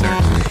tell the listener.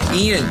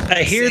 Ian,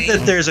 I hear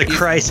that there's a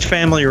Christ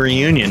family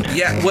reunion.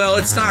 Yeah, well,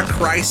 it's not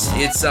Christ.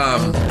 It's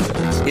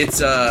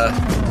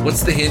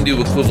what's the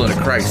Hindu equivalent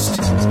of Christ?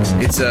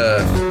 It's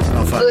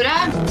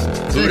Buddha?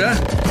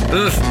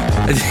 Ugh.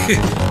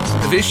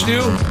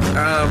 Vishnu?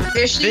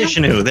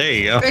 Vishnu, there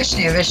you go.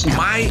 Vishnu.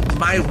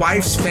 My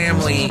wife's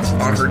family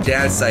on her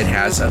dad's side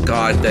has a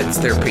god that's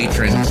their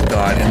patron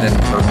god, and then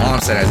her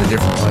mom's side has a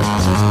different one.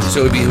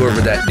 So it'd be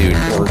whoever that dude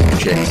or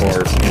chick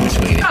or in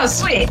between. Oh,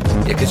 sweet.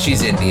 Yeah, because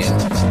she's Indian.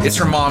 It's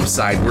her mom's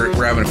side. We're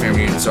having a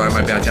family reunion, so I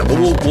might be out of town. But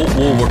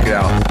we'll work it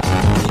out.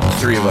 The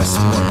three of us.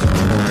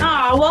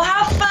 Oh, well,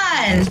 have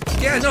fun.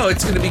 Yeah, no,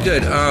 it's going to be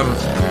good.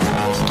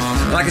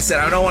 Like I said,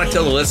 I don't want to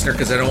tell the listener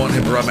because I don't want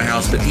him to rub my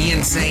house. But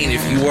Ian saying,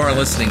 if you are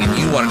listening and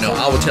you want to know,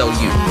 I will tell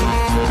you.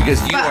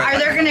 Because you are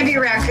there going to be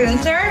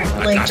raccoons there?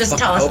 Like, just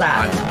tell us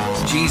that.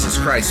 Jesus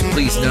Christ,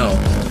 please no.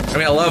 I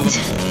mean, I love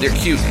them. They're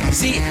cute.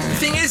 See, the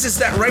thing is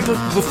that right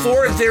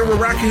before there were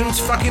raccoons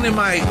fucking in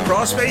my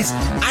crawl space,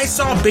 I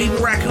saw baby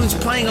raccoons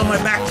playing on my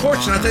back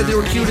porch, and I thought they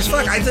were cute as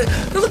fuck. I thought,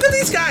 look at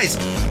these guys.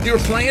 They were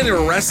playing, they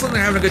were wrestling,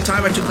 they're having a good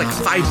time. I took like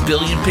 5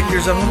 billion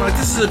pictures of them. I'm like,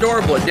 this is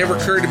adorable. It never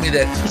occurred to me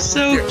that...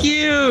 So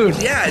cute.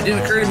 Yeah, it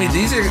didn't occur to me.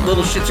 These are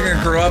little shits are going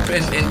to grow up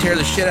and tear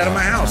the shit out of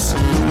my house.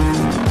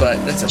 But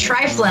that's a...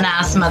 Trifling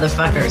ass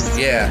motherfuckers.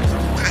 Yeah.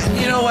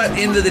 You know what?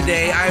 End of the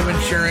day, I have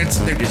insurance.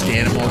 They're just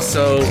animals,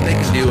 so they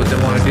can do what they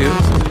want to do.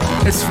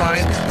 It's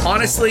fine.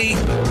 Honestly,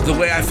 the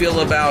way I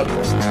feel about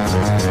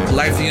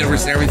life, the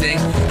universe, and everything,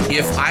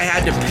 if I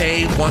had to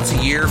pay once a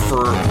year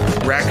for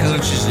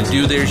raccoons just to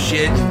do their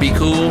shit and be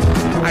cool,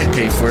 I'd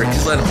pay for it.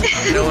 Just let them,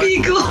 you know what?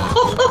 Be cool.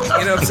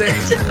 You know what I'm saying?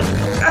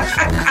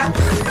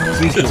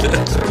 Be cool.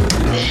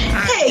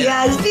 Hey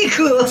guys, be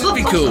cool. Just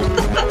be cool.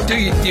 Do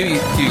your thing.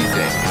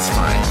 It's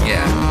fine.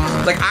 Yeah.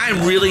 Like,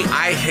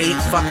 I hate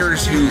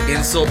fuckers who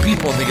insult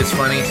people and think it's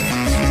funny.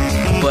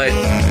 But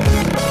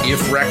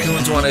if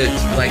raccoons want to,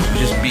 like,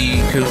 just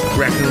be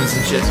raccoons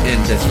and shit,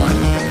 then that's fine.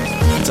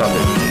 It's all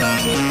good.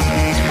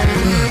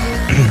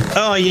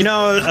 Oh, you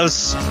know, I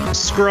was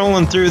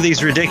scrolling through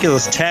these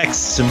ridiculous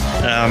texts, and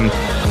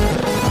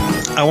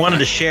I wanted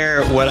to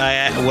share what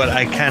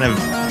I kind of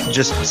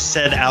just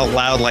said out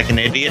loud like an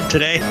idiot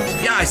today.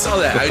 Yeah, I saw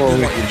that. I do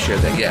want you to share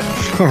that. Yeah.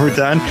 Before we're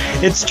done,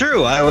 it's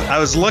true. I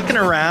was looking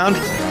around.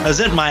 I was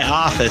in my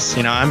office.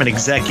 You know, I'm an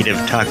executive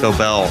Taco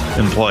Bell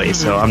employee,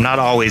 so I'm not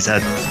always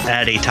at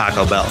a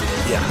Taco Bell.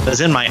 Yeah. I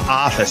was in my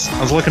office.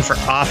 I was looking for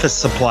office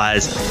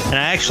supplies, and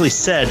I actually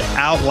said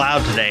out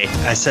loud today,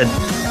 I said,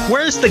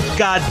 "Where's the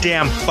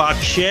goddamn fuck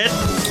shit?"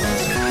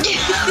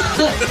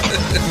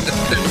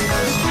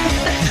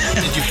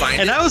 Did you find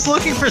it? And I was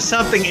looking for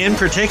something in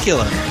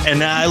particular,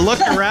 and I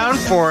looked around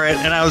for it,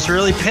 and I was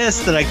really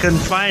pissed that I couldn't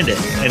find it.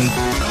 And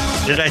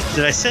did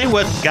I say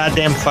what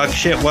goddamn fuck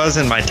shit was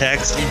in my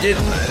text? You did.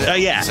 Oh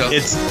yeah, So-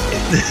 it's.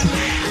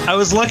 I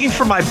was looking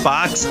for my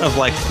box of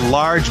like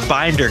large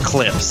binder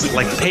clips,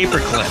 like paper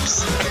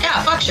clips.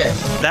 Yeah, fuck shit.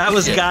 That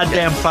was Yeah,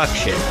 goddamn fuck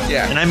shit.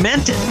 Yeah. And I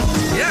meant it.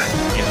 Yeah.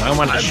 I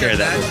wanted to share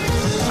that.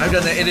 I've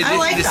done that. In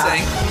addition to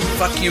saying,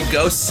 fuck you,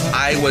 ghosts,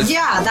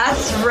 Yeah,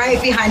 that's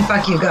right behind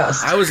fuck you,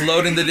 ghosts. I was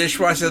loading the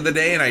dishwasher the other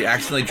day, and I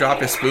accidentally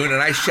dropped a spoon,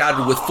 and I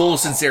shouted with full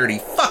sincerity,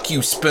 fuck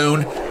you,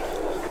 spoon.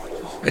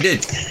 I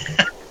did.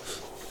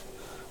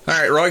 All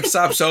right, Roy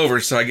Stop's over,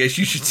 so I guess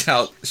you should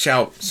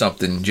shout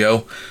something,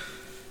 Joe.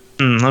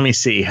 Let me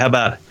see. How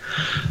about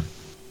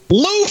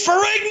Lou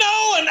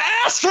Ferrigno and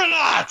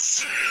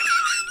astronauts?